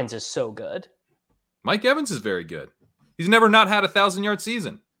Hopkins is so good. Mike Evans is very good. He's never not had a 1,000-yard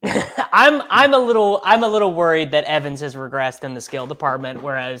season. I'm a little worried that Evans has regressed in the skill department,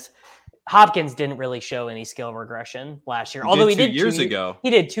 whereas Hopkins didn't really show any skill regression last year. Although he did 2 years ago. He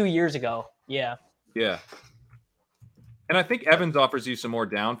did 2 years ago. Yeah. Yeah. And I think Evans offers you some more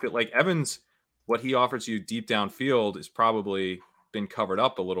downfield. Like Evans, what he offers you deep downfield is probably been covered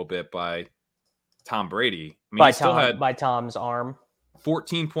up a little bit by Tom Brady. I mean, by Tom's arm.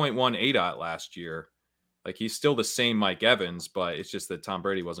 14.1 ADOT last year. Like he's still the same Mike Evans, but it's just that Tom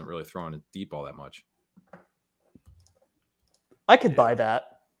Brady wasn't really throwing it deep all that much. I could buy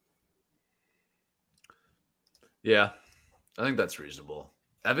that. Yeah, I think that's reasonable.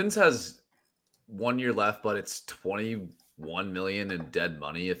 Evans has 1 year left, but it's $21 million in dead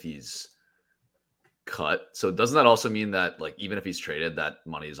money if he's cut. So doesn't that also mean that like even if he's traded, that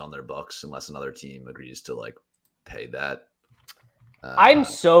money is on their books unless another team agrees to like pay that? I'm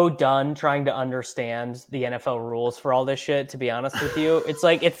so done trying to understand the NFL rules for all this shit, to be honest with you. It's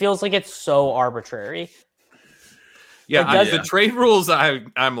like, it feels like it's so arbitrary. Yeah, the trade rules,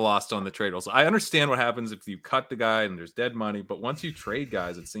 I'm lost on the trade rules. I understand what happens if you cut the guy and there's dead money, but once you trade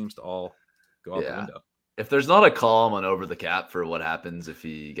guys, it seems to all go out the window. If there's not a column on Over the Cap for what happens if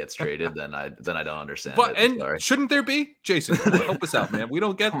he gets traded, then I don't understand. But shouldn't there be? Jason, help us out, man. We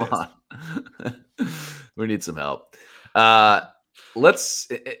don't get this. We need some help. Unless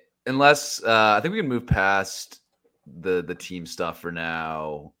I think we can move past the team stuff for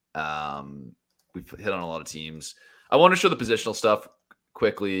now. We've hit on a lot of teams. I want to show the positional stuff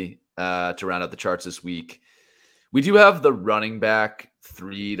quickly to round out the charts this week. We do have the running back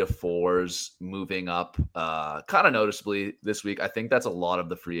 3 to 4s moving up kind of noticeably this week. I think that's a lot of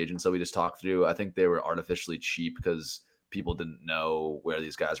the free agents that we just talked through. I think they were artificially cheap because people didn't know where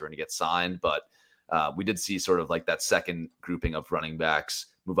these guys were going to get signed, but we did see sort of like that second grouping of running backs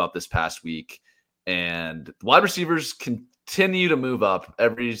move up this past week. And the wide receivers continue to move up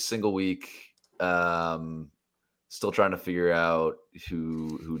every single week. Still trying to figure out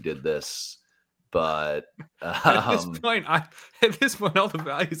who did this. But at this point, all the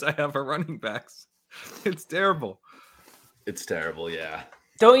values I have are running backs. It's terrible. It's terrible, yeah.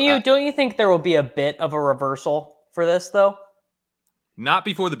 Don't you think there will be a bit of a reversal for this, though? Not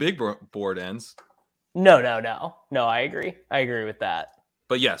before the big board ends. No. I agree. I agree with that.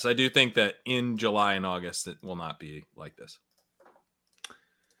 But yes, I do think that in July and August, it will not be like this.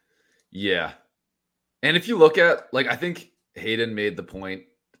 Yeah. And if you look at, like, I think Hayden made the point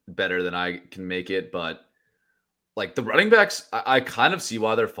better than I can make it, but like the running backs, I kind of see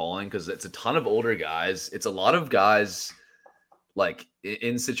why they're falling because it's a ton of older guys. It's a lot of guys like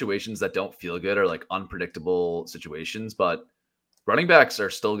in situations that don't feel good or like unpredictable situations, but running backs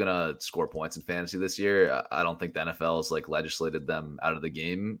are still going to score points in fantasy this year. I don't think the NFL has like legislated them out of the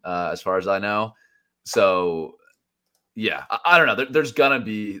game as far as I know. So yeah, I don't know. There's going to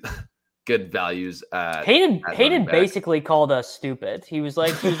be good values at Hayden basically called us stupid. He was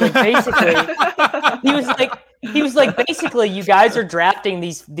like basically you guys are drafting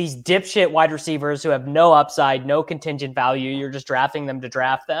these dipshit wide receivers who have no upside, no contingent value. You're just drafting them to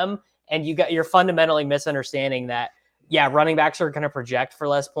draft them, and you're fundamentally misunderstanding that. Yeah, running backs are going to project for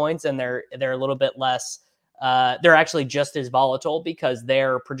less points, and they're a little bit less. They're actually just as volatile because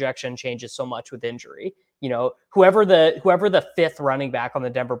their projection changes so much with injury. You know, whoever the fifth running back on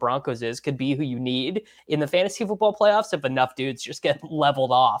the Denver Broncos is could be who you need in the fantasy football playoffs if enough dudes just get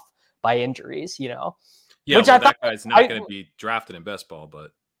leveled off by injuries. You know, yeah, which that guy's not going to be drafted in best ball,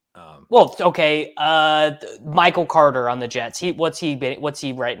 but. Well, okay. Michael Carter on the Jets. What's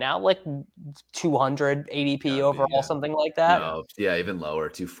he right now? Like 200 ADP overall, something like that. No, yeah, even lower,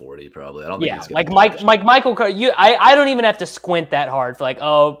 240 probably. I don't think. Yeah, like Michael Carter. I don't even have to squint that hard for like,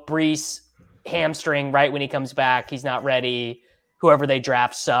 oh, Brees hamstring right when he comes back, he's not ready. whoever they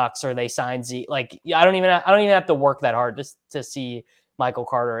draft sucks or they sign Z. Like, I don't even have to work that hard to see Michael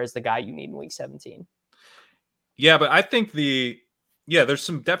Carter as the guy you need in week 17. Yeah, but I think there's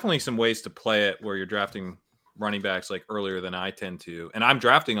definitely some ways to play it where you're drafting running backs like earlier than I tend to. And I'm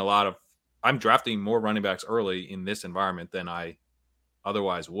drafting more running backs early in this environment than I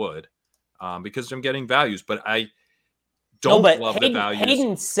otherwise would, because I'm getting values, but I don't love the values.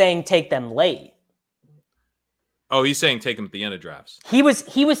 Hayden's saying take them late. Oh, he's saying take them at the end of drafts. He was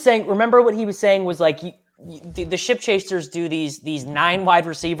saying, remember what he was saying was like, the ship chasers do these 9 wide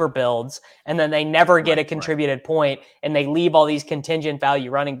receiver builds, and then they never get a contributed point, and they leave all these contingent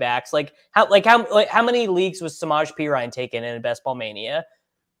value running backs. How many leagues was Samaj P. Ryan taken in Best Ball Mania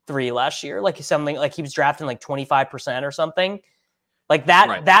 3 last year? Like something like he was drafting like 25% or something. Like that.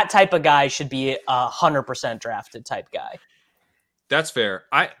 Right. That type of guy should be 100% drafted type guy. That's fair.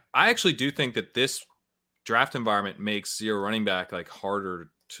 I actually do think that this draft environment makes your running back like harder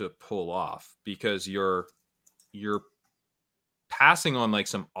to pull off, because you're passing on like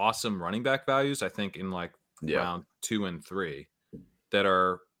some awesome running back values, I think, in like round 2 and 3, that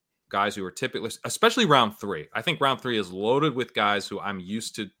are guys who are typically, especially round 3. I think round 3 is loaded with guys who I'm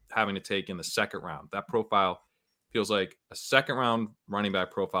used to having to take in the second round. That profile feels like a second round running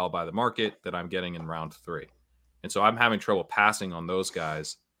back profile by the market that I'm getting in round 3. And so I'm having trouble passing on those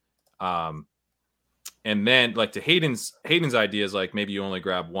guys. And then like to Hayden's idea is like, maybe you only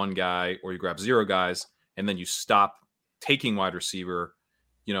grab 1 guy or you grab 0 guys, and then you stop taking wide receiver,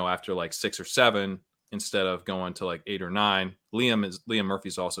 after like 6 or 7, instead of going to like 8 or 9. Liam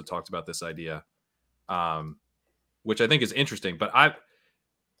Murphy's also talked about this idea, which I think is interesting, but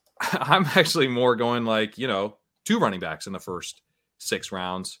I'm actually more going like, 2 running backs in the first 6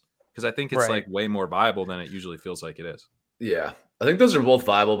 rounds, because I think it's like way more viable than it usually feels like it is. Yeah, I think those are both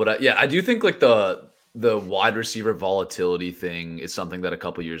viable, but I do think like the wide receiver volatility thing is something that a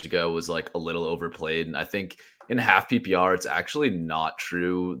couple years ago was like a little overplayed. And I think in half PPR, it's actually not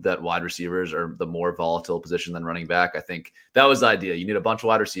true that wide receivers are the more volatile position than running back. I think that was the idea. You need a bunch of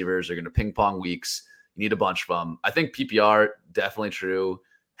wide receivers. They're going to ping pong weeks. You need a bunch of them. I think PPR, definitely true.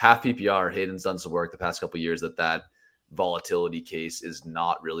 Half PPR, Hayden's done some work the past couple of years that volatility case is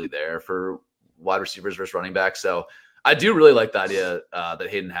not really there for wide receivers versus running back. So I do really like the idea that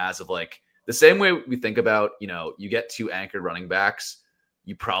Hayden has of like, the same way we think about, you get 2 anchored running backs,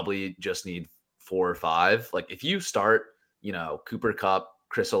 you probably just need 4 or 5. Like if you start, Cooper Kupp,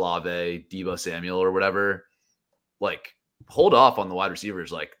 Chris Olave, Deebo Samuel or whatever, like hold off on the wide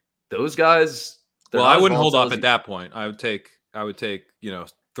receivers. Like those guys. Well, I wouldn't hold off at that point. I would take,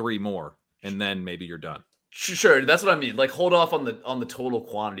 3 more, and then maybe you're done. Sure, that's what I mean. Like hold off on the total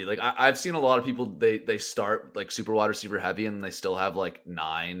quantity. Like I've seen a lot of people, they start like super wide receiver heavy and they still have like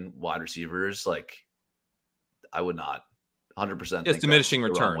 9 wide receivers. Like I would not 100%. It's diminishing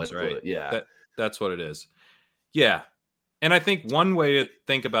returns, right? Yeah, that's what it is. Yeah, and I think one way to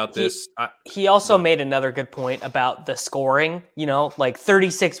think about this. He also made another good point about the scoring. Like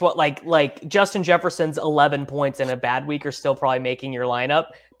 36. Like Justin Jefferson's 11 points in a bad week are still probably making your lineup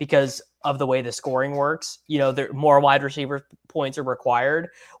because of the way the scoring works. There more wide receiver points are required.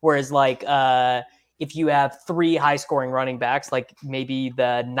 Whereas like if you have 3 high scoring running backs, like maybe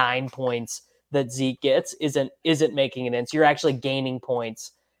the 9 points that Zeke gets isn't making it in. So you're actually gaining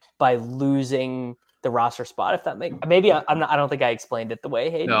points by losing the roster spot. If that I don't think I explained it the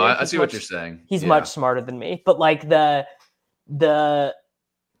way Hayden did. I see what you're saying. He's much smarter than me, but like the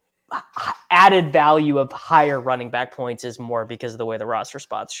added value of higher running back points is more because of the way the roster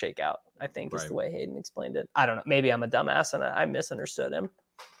spots shake out, I think is the way Hayden explained it. I don't know. Maybe I'm a dumbass and I misunderstood him.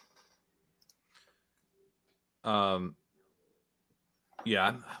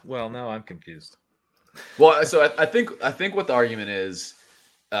 Yeah. Well, now I'm confused. Well, so I think what the argument is,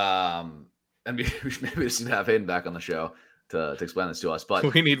 and maybe we just have Hayden back on the show to explain this to us, but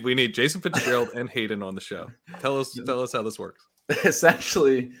we need Jason Fitzgerald and Hayden on the show. Tell us how this works.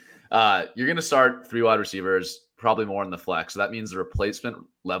 Essentially, you're going to start 3 wide receivers, probably more in the flex. So that means the replacement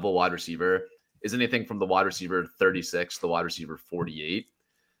level wide receiver is anything from the wide receiver 36 to the wide receiver 48.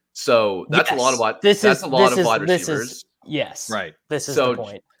 So that's a lot of wide receivers. Yes. Right. This is the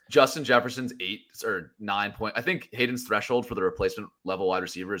point. Justin Jefferson's 8 or 9 point. I think Hayden's threshold for the replacement level wide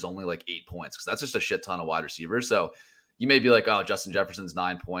receiver is only like 8 points, because that's just a shit ton of wide receivers. So you may be like, oh, Justin Jefferson's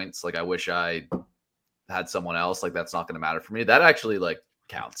 9 points. Like I wish I had someone else. Like that's not going to matter for me. That actually like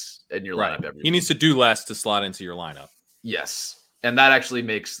counts in your lineup. Every he needs to do less to slot into your lineup. Yes, and that actually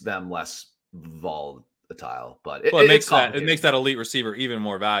makes them less volatile. But it makes that elite receiver even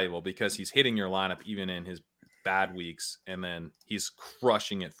more valuable, because he's hitting your lineup even in his bad weeks, and then he's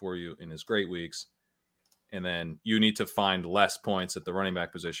crushing it for you in his great weeks. And then you need to find less points at the running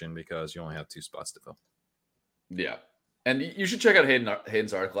back position because you only have 2 spots to fill. Yeah. And you should check out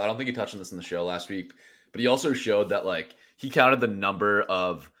Hayden's article. I don't think he touched on this in the show last week, but he also showed that like he counted the number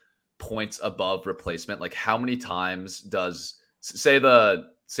of points above replacement. Like how many times does say the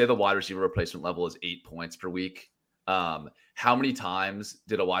wide receiver replacement level is 8 points per week. How many times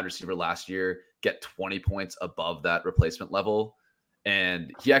did a wide receiver last year get 20 points above that replacement level?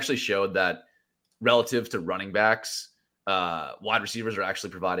 And he actually showed that relative to running backs, wide receivers are actually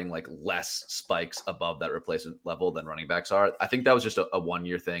providing like less spikes above that replacement level than running backs are. I think that was just a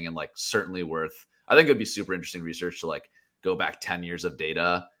 1-year thing, and like certainly worth. I think it'd be super interesting research to like go back 10 years of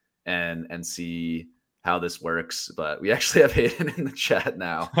data and see how this works. But we actually have Hayden in the chat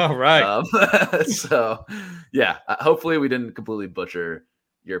now. All right. So yeah, hopefully we didn't completely butcher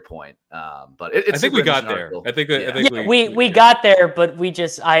your point. But I think we got there. Article. I think we got there, but we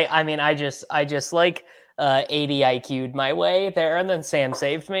just I just like 80 IQ'd my way there, and then Sam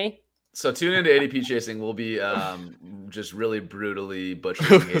saved me. So tune into ADP chasing. We'll be just really brutally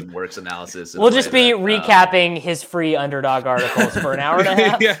butchering Hayden Works analysis. We'll just be recapping his free underdog articles for an hour and a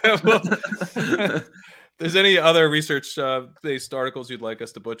half. Yeah. Well, if there's any other research based articles you'd like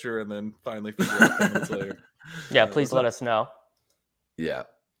us to butcher and then finally figure out 10 minutes later. Yeah, please let us know. Yeah.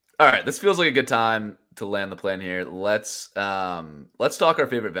 All right. This feels like a good time to land the plane here. Let's talk our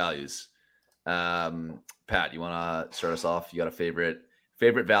favorite values. Pat, you want to start us off? You got a favorite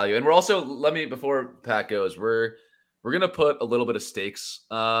value? And we're also, before Pat goes, we're going to put a little bit of stakes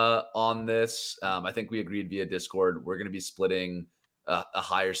on this. I think we agreed via Discord. We're going to be splitting a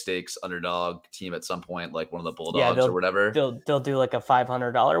higher stakes underdog team at some point, like one of the Bulldogs or whatever. They'll do like a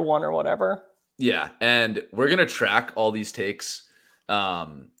 $500 one or whatever. Yeah. And we're going to track all these takes.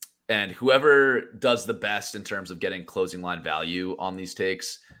 And whoever does the best in terms of getting closing line value on these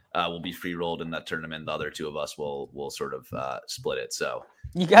takes will be free rolled in that tournament. The other 2 of us will sort of split it. So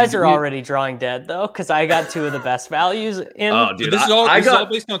you guys are already drawing dead though, because I got 2 of the best values in. Oh, dude, this is all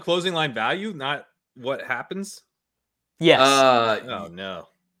based on closing line value, not what happens. Yes. Oh no.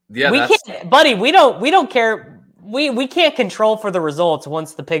 Yeah, we can't, buddy. We don't care. We can't control for the results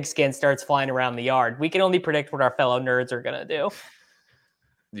once the pigskin starts flying around the yard. We can only predict what our fellow nerds are gonna do.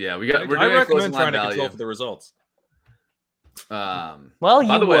 Yeah, I recommend trying to control for the results. Well,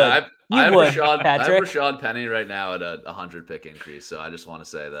 by the way, I have Rashad Penny right now at a 100 pick increase, so I just want to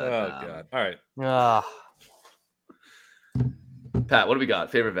say that. Oh God! All right. Pat, what do we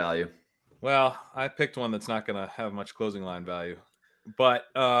got? Favorite value? Well, I picked one that's not going to have much closing line value, but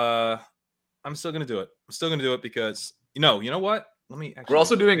I'm still going to do it. I'm still going to do it because you know what? Let me. We're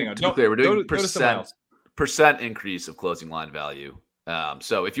also doing. We're doing percent increase of closing line value.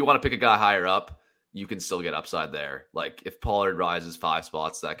 So if you want to pick a guy higher up, you can still get upside there. Like if Pollard rises 5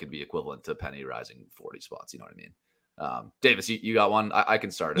 spots, that could be equivalent to Penny rising 40 spots. You know what I mean? Davis, you got one? I can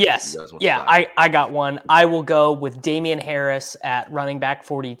start. Yes. Yeah, I got one. I will go with Damian Harris at running back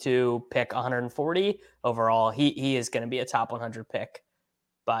 42, pick 140 overall. He is going to be a top 100 pick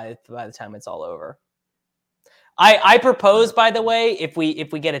by the time it's all over. I propose, by the way, if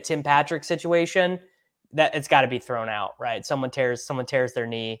we get a Tim Patrick situation, that it's got to be thrown out, right? Someone tears their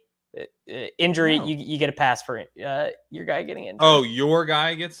knee, injury. No. You get a pass for your guy getting injured. Oh, your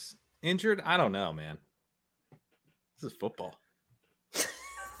guy gets injured? I don't know, man. This is football.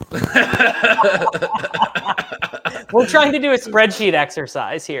 We're trying to do a spreadsheet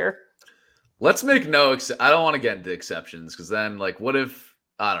exercise here. Let's make I don't want to get into exceptions because then, like, what if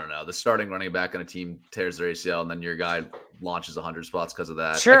I don't know, the starting running back on a team tears their ACL and then your guy launches 100 spots because of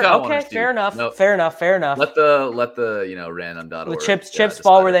that? Sure. Okay. Fair enough. Fair enough. Let the random.org. The chips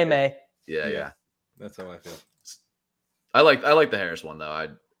fall where they may. Yeah. That's how I feel. I like the Harris one though.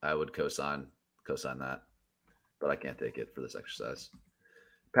 I would co-sign that, but I can't take it for this exercise.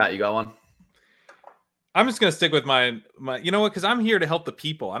 Pat, you got one? I'm just going to stick with my, you know what? Because I'm here to help the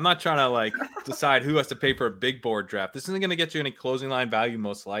people. I'm not trying to like decide who has to pay for a big board draft. This isn't going to get you any closing line value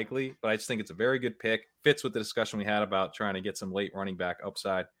most likely, but I just think it's a very good pick. Fits with the discussion we had about trying to get some late running back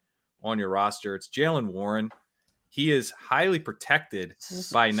upside on your roster. It's Jaylen Warren. He is highly protected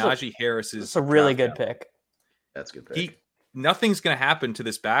by Najee Harris's. It's a really good pick. That's a good pick. Nothing's going to happen to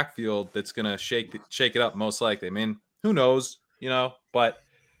this backfield that's going to shake it up most likely. I mean, who knows, but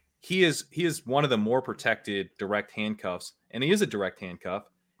he is one of the more protected direct handcuffs, and he is a direct handcuff.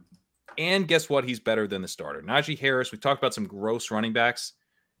 And guess what? He's better than the starter. Najee Harris, we talked about some gross running backs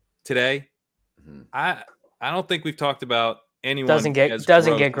today. Mm-hmm. I don't think we've talked about anyone doesn't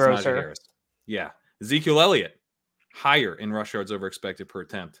get grosser. Yeah. Ezekiel Elliott, higher in rush yards over expected per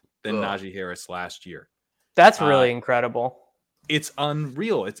attempt than Najee Harris last year. That's really incredible. It's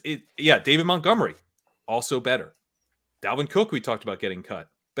unreal. David Montgomery, also better. Dalvin Cook, we talked about getting cut,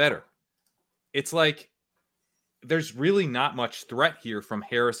 better. It's like there's really not much threat here from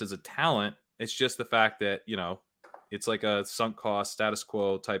Harris as a talent. It's just the fact that, it's like a sunk cost status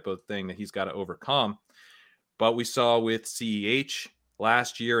quo type of thing that he's got to overcome. But we saw with CEH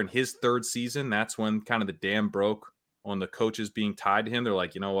last year in his third season, that's when kind of the dam broke on the coaches being tied to him. They're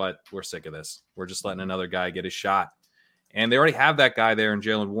like, you know what? We're sick of this. We're just letting another guy get his shot. And they already have that guy there in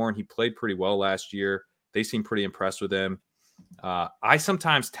Jaylen Warren. He played pretty well last year. They seem pretty impressed with him. I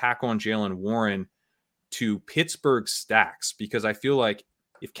sometimes tack on Jaylen Warren to Pittsburgh stacks because I feel like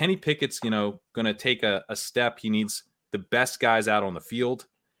if Kenny Pickett's, going to take a step, he needs the best guys out on the field.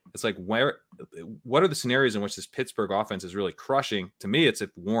 It's like, what are the scenarios in which this Pittsburgh offense is really crushing? To me, it's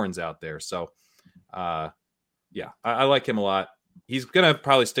if Warren's out there. So, I like him a lot. He's going to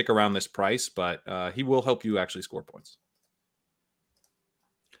probably stick around this price, but he will help you actually score points.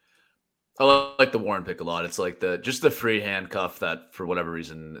 I like the Warren pick a lot. It's like just the free handcuff that for whatever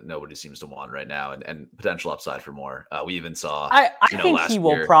reason nobody seems to want right now, and potential upside for more. We even saw. I think he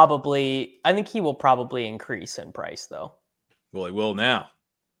will probably. I think he will probably increase in price, though. Well, he will now.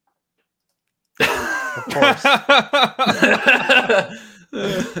 Of course.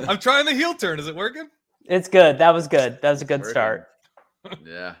 I'm trying the heel turn. Is it working? It's good. That was good. That was a good start.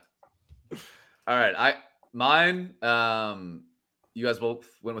 Yeah. All right. Mine. You guys both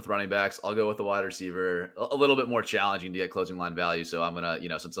went with running backs. I'll go with the wide receiver. A little bit more challenging to get closing line value. So I'm going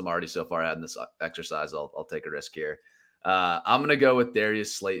to, since I'm already so far ahead in this exercise, I'll take a risk here. I'm going to go with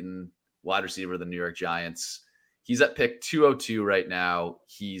Darius Slayton, wide receiver of the New York Giants. He's at pick 202 right now.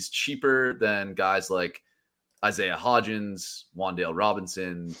 He's cheaper than guys like Isaiah Hodgins, Wan'Dale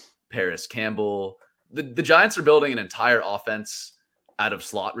Robinson, Paris Campbell. The Giants are building an entire offense out of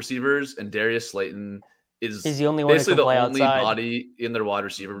slot receivers, and Darius Slayton is the only one basically the only outside. body in their wide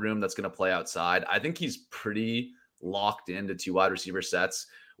receiver room that's going to play outside. I think he's pretty locked into 2 wide receiver sets.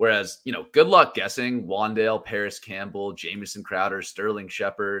 Whereas, good luck guessing Wan'Dale, Paris Campbell, Jamison Crowder, Sterling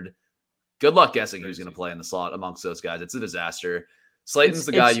Shepard. Good luck guessing who's going to play in the slot amongst those guys. It's a disaster. Slayton's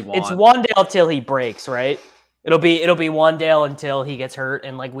the guy you want. It's Wan'Dale till he breaks, right? It'll be Wan'Dale until he gets hurt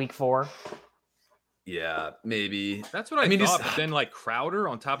in like week 4. Yeah, maybe. That's what I thought. But then, Crowder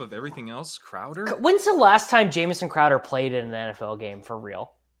on top of everything else, Crowder. When's the last time Jamison Crowder played in an NFL game for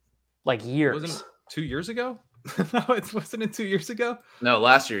real? Like years. Wasn't it 2 years ago? No, wasn't it 2 years ago? No,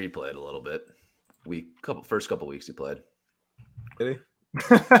 last year he played a little bit. First couple weeks he played. Did he?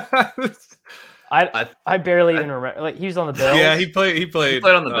 I barely even remember. Like he was on the Bills. Yeah, he played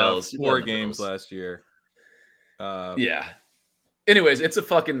on the Bills. 4 games last year. Yeah. Anyways, it's a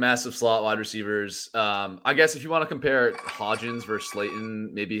fucking mess of slot wide receivers. I guess if you want to compare Hodgins versus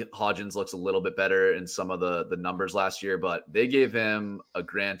Slayton, maybe Hodgins looks a little bit better in some of the numbers last year, but they gave him a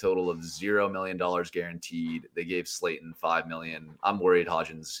grand total of $0 million guaranteed. They gave Slayton $5 million. I'm worried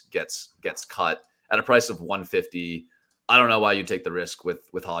Hodgins gets cut at a price of $150. I don't know why you take the risk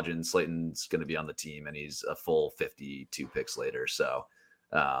with Hodgins. Slayton's going to be on the team, and he's a full 52 picks later. So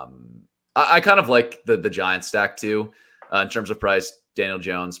I kind of like the Giants stack too. In terms of price, Daniel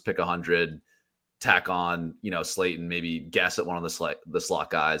Jones, pick 100, tack on, Slayton, maybe guess at one of the slot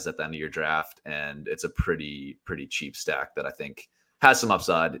guys at the end of your draft. And it's a pretty cheap stack that I think has some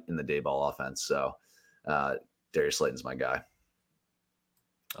upside in the day ball offense. So Darius Slayton's my guy.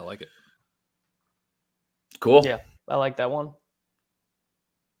 I like it. Cool. Yeah, I like that one.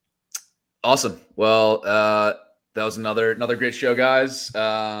 Awesome. Well, that was another great show, guys.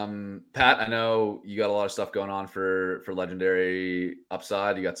 Pat, I know you got a lot of stuff going on for Legendary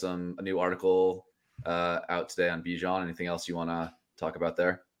Upside. You got a new article out today on Bijan. Anything else you want to talk about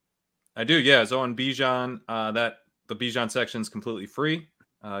there? I do, yeah. So on Bijan, the Bijan section is completely free.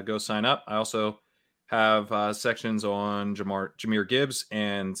 Go sign up. I also have sections on Jahmyr Gibbs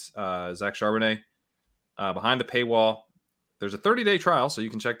and Zach Charbonnet behind the paywall. There's a 30-day trial, so you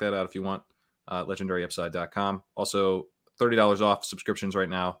can check that out if you want. LegendaryUpside.com. Also, $30 off subscriptions right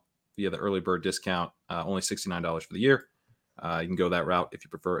now via the early bird discount. Only $69 for the year. You can go that route if you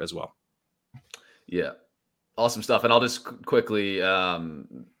prefer as well. Yeah, awesome stuff. And I'll just quickly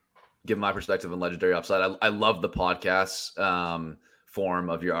give my perspective on Legendary Upside. I love the podcast form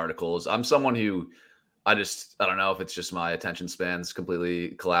of your articles. I'm someone who I don't know if it's just my attention span's completely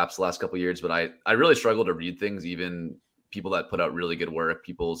collapsed the last couple of years, but I really struggle to read things, even people that put out really good work,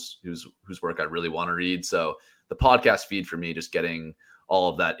 whose work I really want to read. So the podcast feed for me, just getting all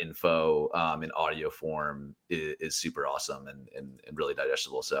of that info in audio form is super awesome and really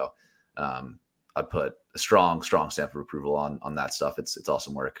digestible. So I put a strong stamp of approval on that stuff. It's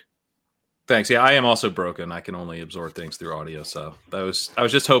awesome work. Thanks. Yeah, I am also broken. I can only absorb things through audio. So I was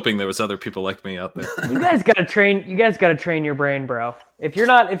just hoping there was other people like me out there. You guys gotta train your brain, bro. If you're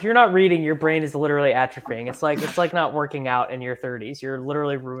not reading, your brain is literally atrophying. It's like not working out in your 30s. You're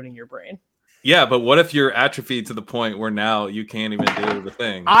literally ruining your brain. Yeah, but what if you're atrophied to the point where now you can't even do the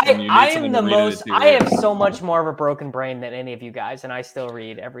thing? I have so much more of a broken brain than any of you guys, and I still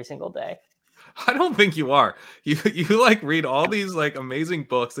read every single day. I don't think you are. You like read all these like amazing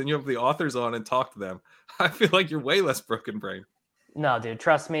books, and you have the authors on and talk to them. I feel like you're way less broken brain. No, dude,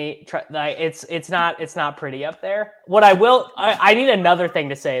 trust me. It's not pretty up there. What I need another thing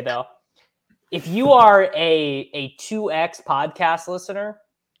to say though. If you are a 2X podcast listener,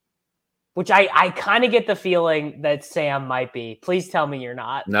 which I kind of get the feeling that Sam might be. Please tell me you're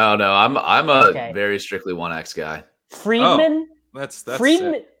not. No, I'm a very strictly 1X guy. Friedman, that's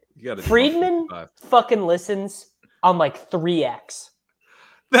Friedman. sick. Friedman fucking listens on like 3X.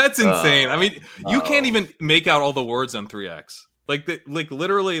 That's insane. I mean, you can't even make out all the words on 3X. Like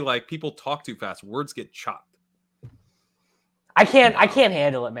literally, like people talk too fast. Words get chopped. I can't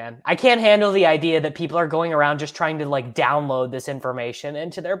handle it, man. I can't handle the idea that people are going around just trying to like download this information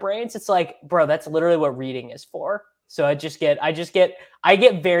into their brains. It's like, bro, that's literally what reading is for. So I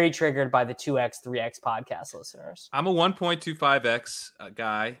get very triggered by the 2X, 3X podcast listeners. I'm a 1.25X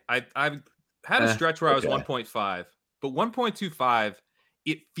guy. I've had a stretch where I was 1.5, but 1.25,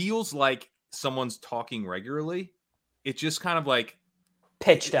 it feels like someone's talking regularly. It's just kind of like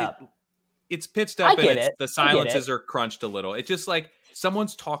pitched up. It's pitched up and the silences are crunched a little. It's just like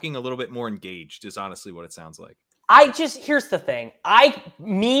someone's talking a little bit more engaged is honestly what it sounds like. Here's the thing.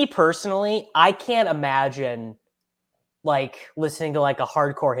 Me personally, I can't imagine like listening to like a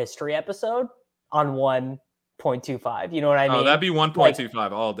hardcore history episode on 1.25. You know what I mean? Oh, that'd be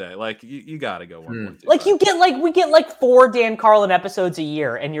 1.25 all day. Like you gotta go 1.25. Like we get like 4 Dan Carlin episodes a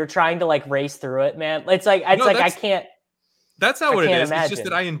year and you're trying to like race through it, man. I can't. That's not what it is. Imagine. It's just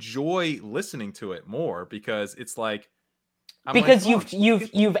that I enjoy listening to it more because it's like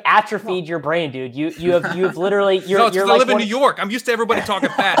you've atrophied your brain, dude. You've literally you're I live in New York. I'm used to everybody talking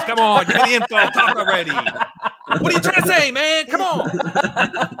fast. Come on, give me the info. Talk already. What are you trying to say, man? Come on.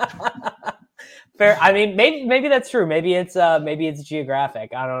 Fair. I mean, maybe that's true. Maybe it's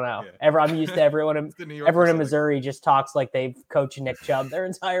geographic. I don't know. Yeah. I'm used to everyone in Missouri just talks like they've coached Nick Chubb their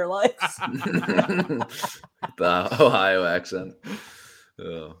entire lives. The Ohio accent.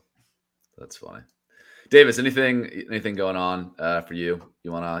 Oh, that's funny. Davis, anything going on for you?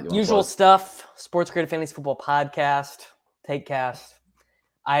 You wanna usual stuff? Sports Creative Fantasy Football Podcast, Takecast.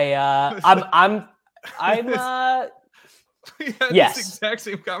 I'm We had yes. this exact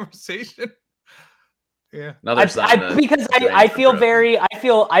same conversation. Yeah. Because I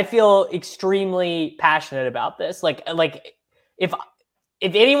feel extremely passionate about this. Like if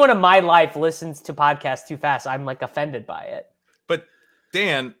anyone in my life listens to podcasts too fast, I'm like offended by it. But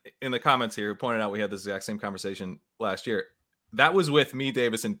Dan in the comments here pointed out we had this exact same conversation last year. That was with me,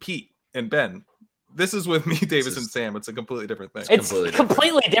 Davis, and Pete and Ben. This is with me, Davis, and Sam. It's a completely different thing. It's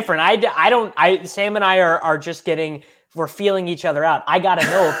completely different. Sam and I are just we're feeling each other out. I got to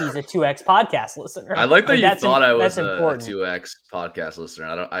know if he's a 2X podcast listener. I like that you thought I was a important. 2X podcast listener.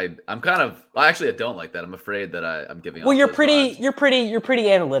 I don't like that. I'm afraid that I'm giving. Well, you're pretty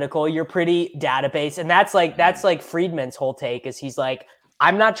analytical. You're pretty database, and that's like Friedman's whole take is he's like,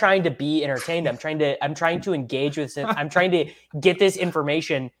 I'm not trying to be entertained. I'm trying to engage with it. I'm trying to get this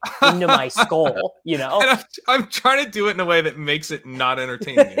information into my skull, you know? And I'm trying to do it in a way that makes it not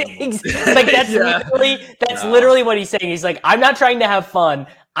entertaining anymore. Like that's literally what he's saying. He's like, I'm not trying to have fun.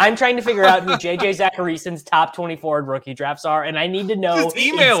 I'm trying to figure out who JJ Zacharyason's top 24 rookie drafts are, and I need to know just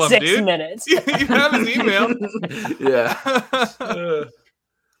email in 6 him, dude. minutes. You have his email. Yeah.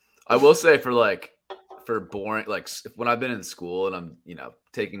 I will say for boring, like when I've been in school and I'm,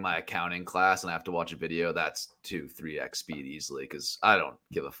 taking my accounting class and I have to watch a video, that's 2-3x speed easily because I don't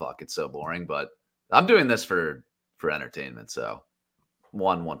give a fuck. It's so boring, but I'm doing this for entertainment. So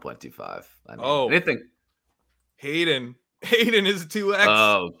 1.25. Anything. Hayden is a 2X.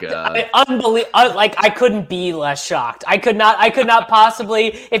 Oh god. Unbelievable. Like I couldn't be less shocked. I could not possibly,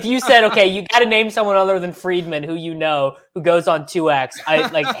 if you said, okay, you got to name someone other than Friedman who who goes on 2X.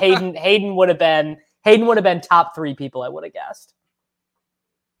 Hayden would have been top 3 people I would have guessed.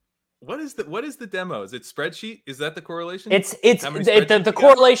 What is the demo? Is it spreadsheet? Is that the correlation? It's the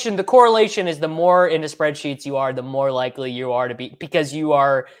correlation. The correlation is the more into spreadsheets you are, the more likely you are to be, because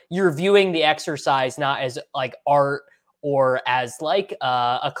you're viewing the exercise not as like art or as like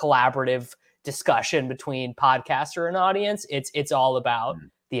a collaborative discussion between podcaster and audience. It's all about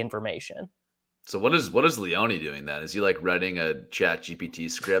the information. So what is Leone doing then? Is he like writing a Chat GPT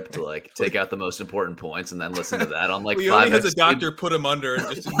script to like take out the most important points and then listen to that on like Leone 5x has a speed? doctor put him under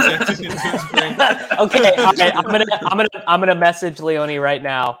and just injected into his brain. Okay, all right, I'm gonna message Leone right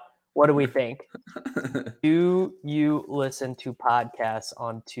now. What do we think? Do you listen to podcasts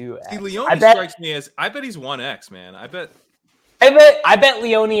on 2X? See, Leone strikes me as I bet he's 1X, man. I bet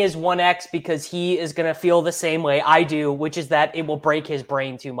Leone is 1X because he is going to feel the same way I do, which is that it will break his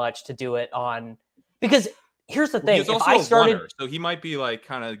brain too much to do it on. Because here's the thing: he's also a runner, so he might be like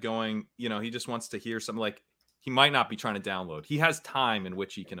kind of going. He just wants to hear something. Like he might not be trying to download. He has time in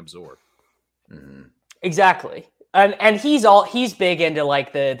which he can absorb. Mm-hmm. Exactly, and he's big into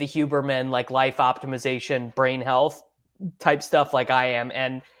like the Huberman like life optimization, brain health type stuff, like I am,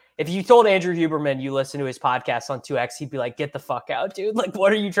 and. If you told Andrew Huberman you listen to his podcast on 2X, he'd be like, get the fuck out, dude. Like,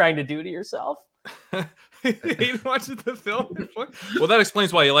 what are you trying to do to yourself? He watches the film. Well, that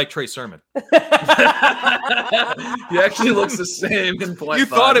explains why you like Trey Sherman. He actually looks the same in 0.5. You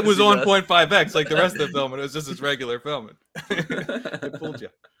thought it was on 0.5x like the rest of the film, and it was just his regular filming. It fooled you.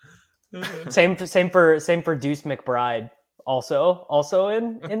 Same for Deuce McBride. Also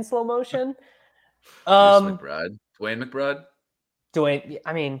in slow motion. Deuce McBride. Dwayne,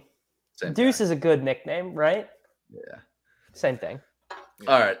 I mean, same Deuce guy. is a good nickname, right? Yeah. Same thing.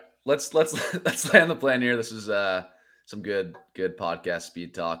 All right, let's land the plan here. This is some good podcast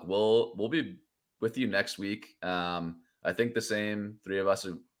speed talk. We'll be with you next week. I think the same three of us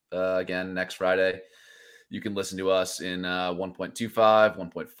again next Friday. You can listen to us in 1.25,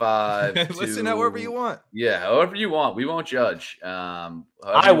 1.5. Listen however you want. Yeah, however you want. We won't judge. I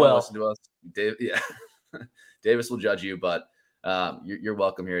will listen to us. Dave, yeah, Davis will judge you, but. You're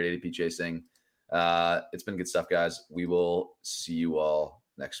welcome here at ADP Chasing. It's been good stuff, guys. We will see you all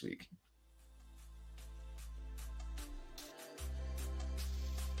next week.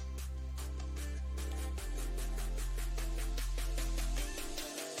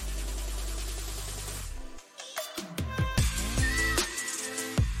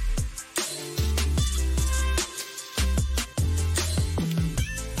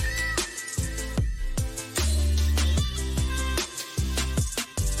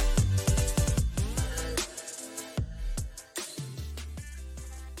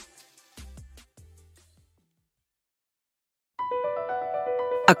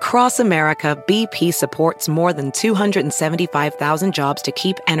 Across America, BP supports more than 275,000 jobs to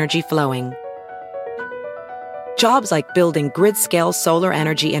keep energy flowing. Jobs like building grid-scale solar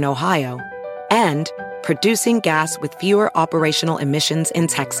energy in Ohio and producing gas with fewer operational emissions in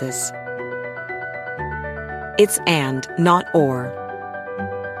Texas. It's and, not or.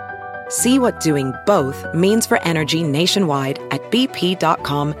 See what doing both means for energy nationwide at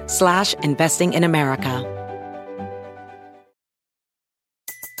bp.com/investing in America.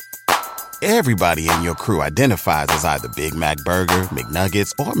 Everybody in your crew identifies as either Big Mac Burger,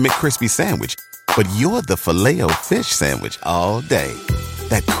 McNuggets, or McCrispy Sandwich. But you're the Filet-O-Fish Sandwich all day.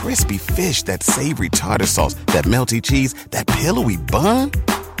 That crispy fish, that savory tartar sauce, that melty cheese, that pillowy bun.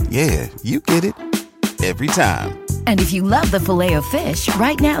 Yeah, you get it. Every time. And if you love the Filet-O-Fish,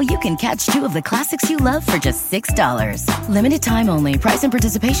 right now you can catch two of the classics you love for just $6. Limited time only. Price and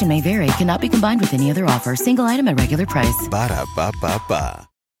participation may vary. Cannot be combined with any other offer. Single item at regular price. Ba-da-ba-ba-ba.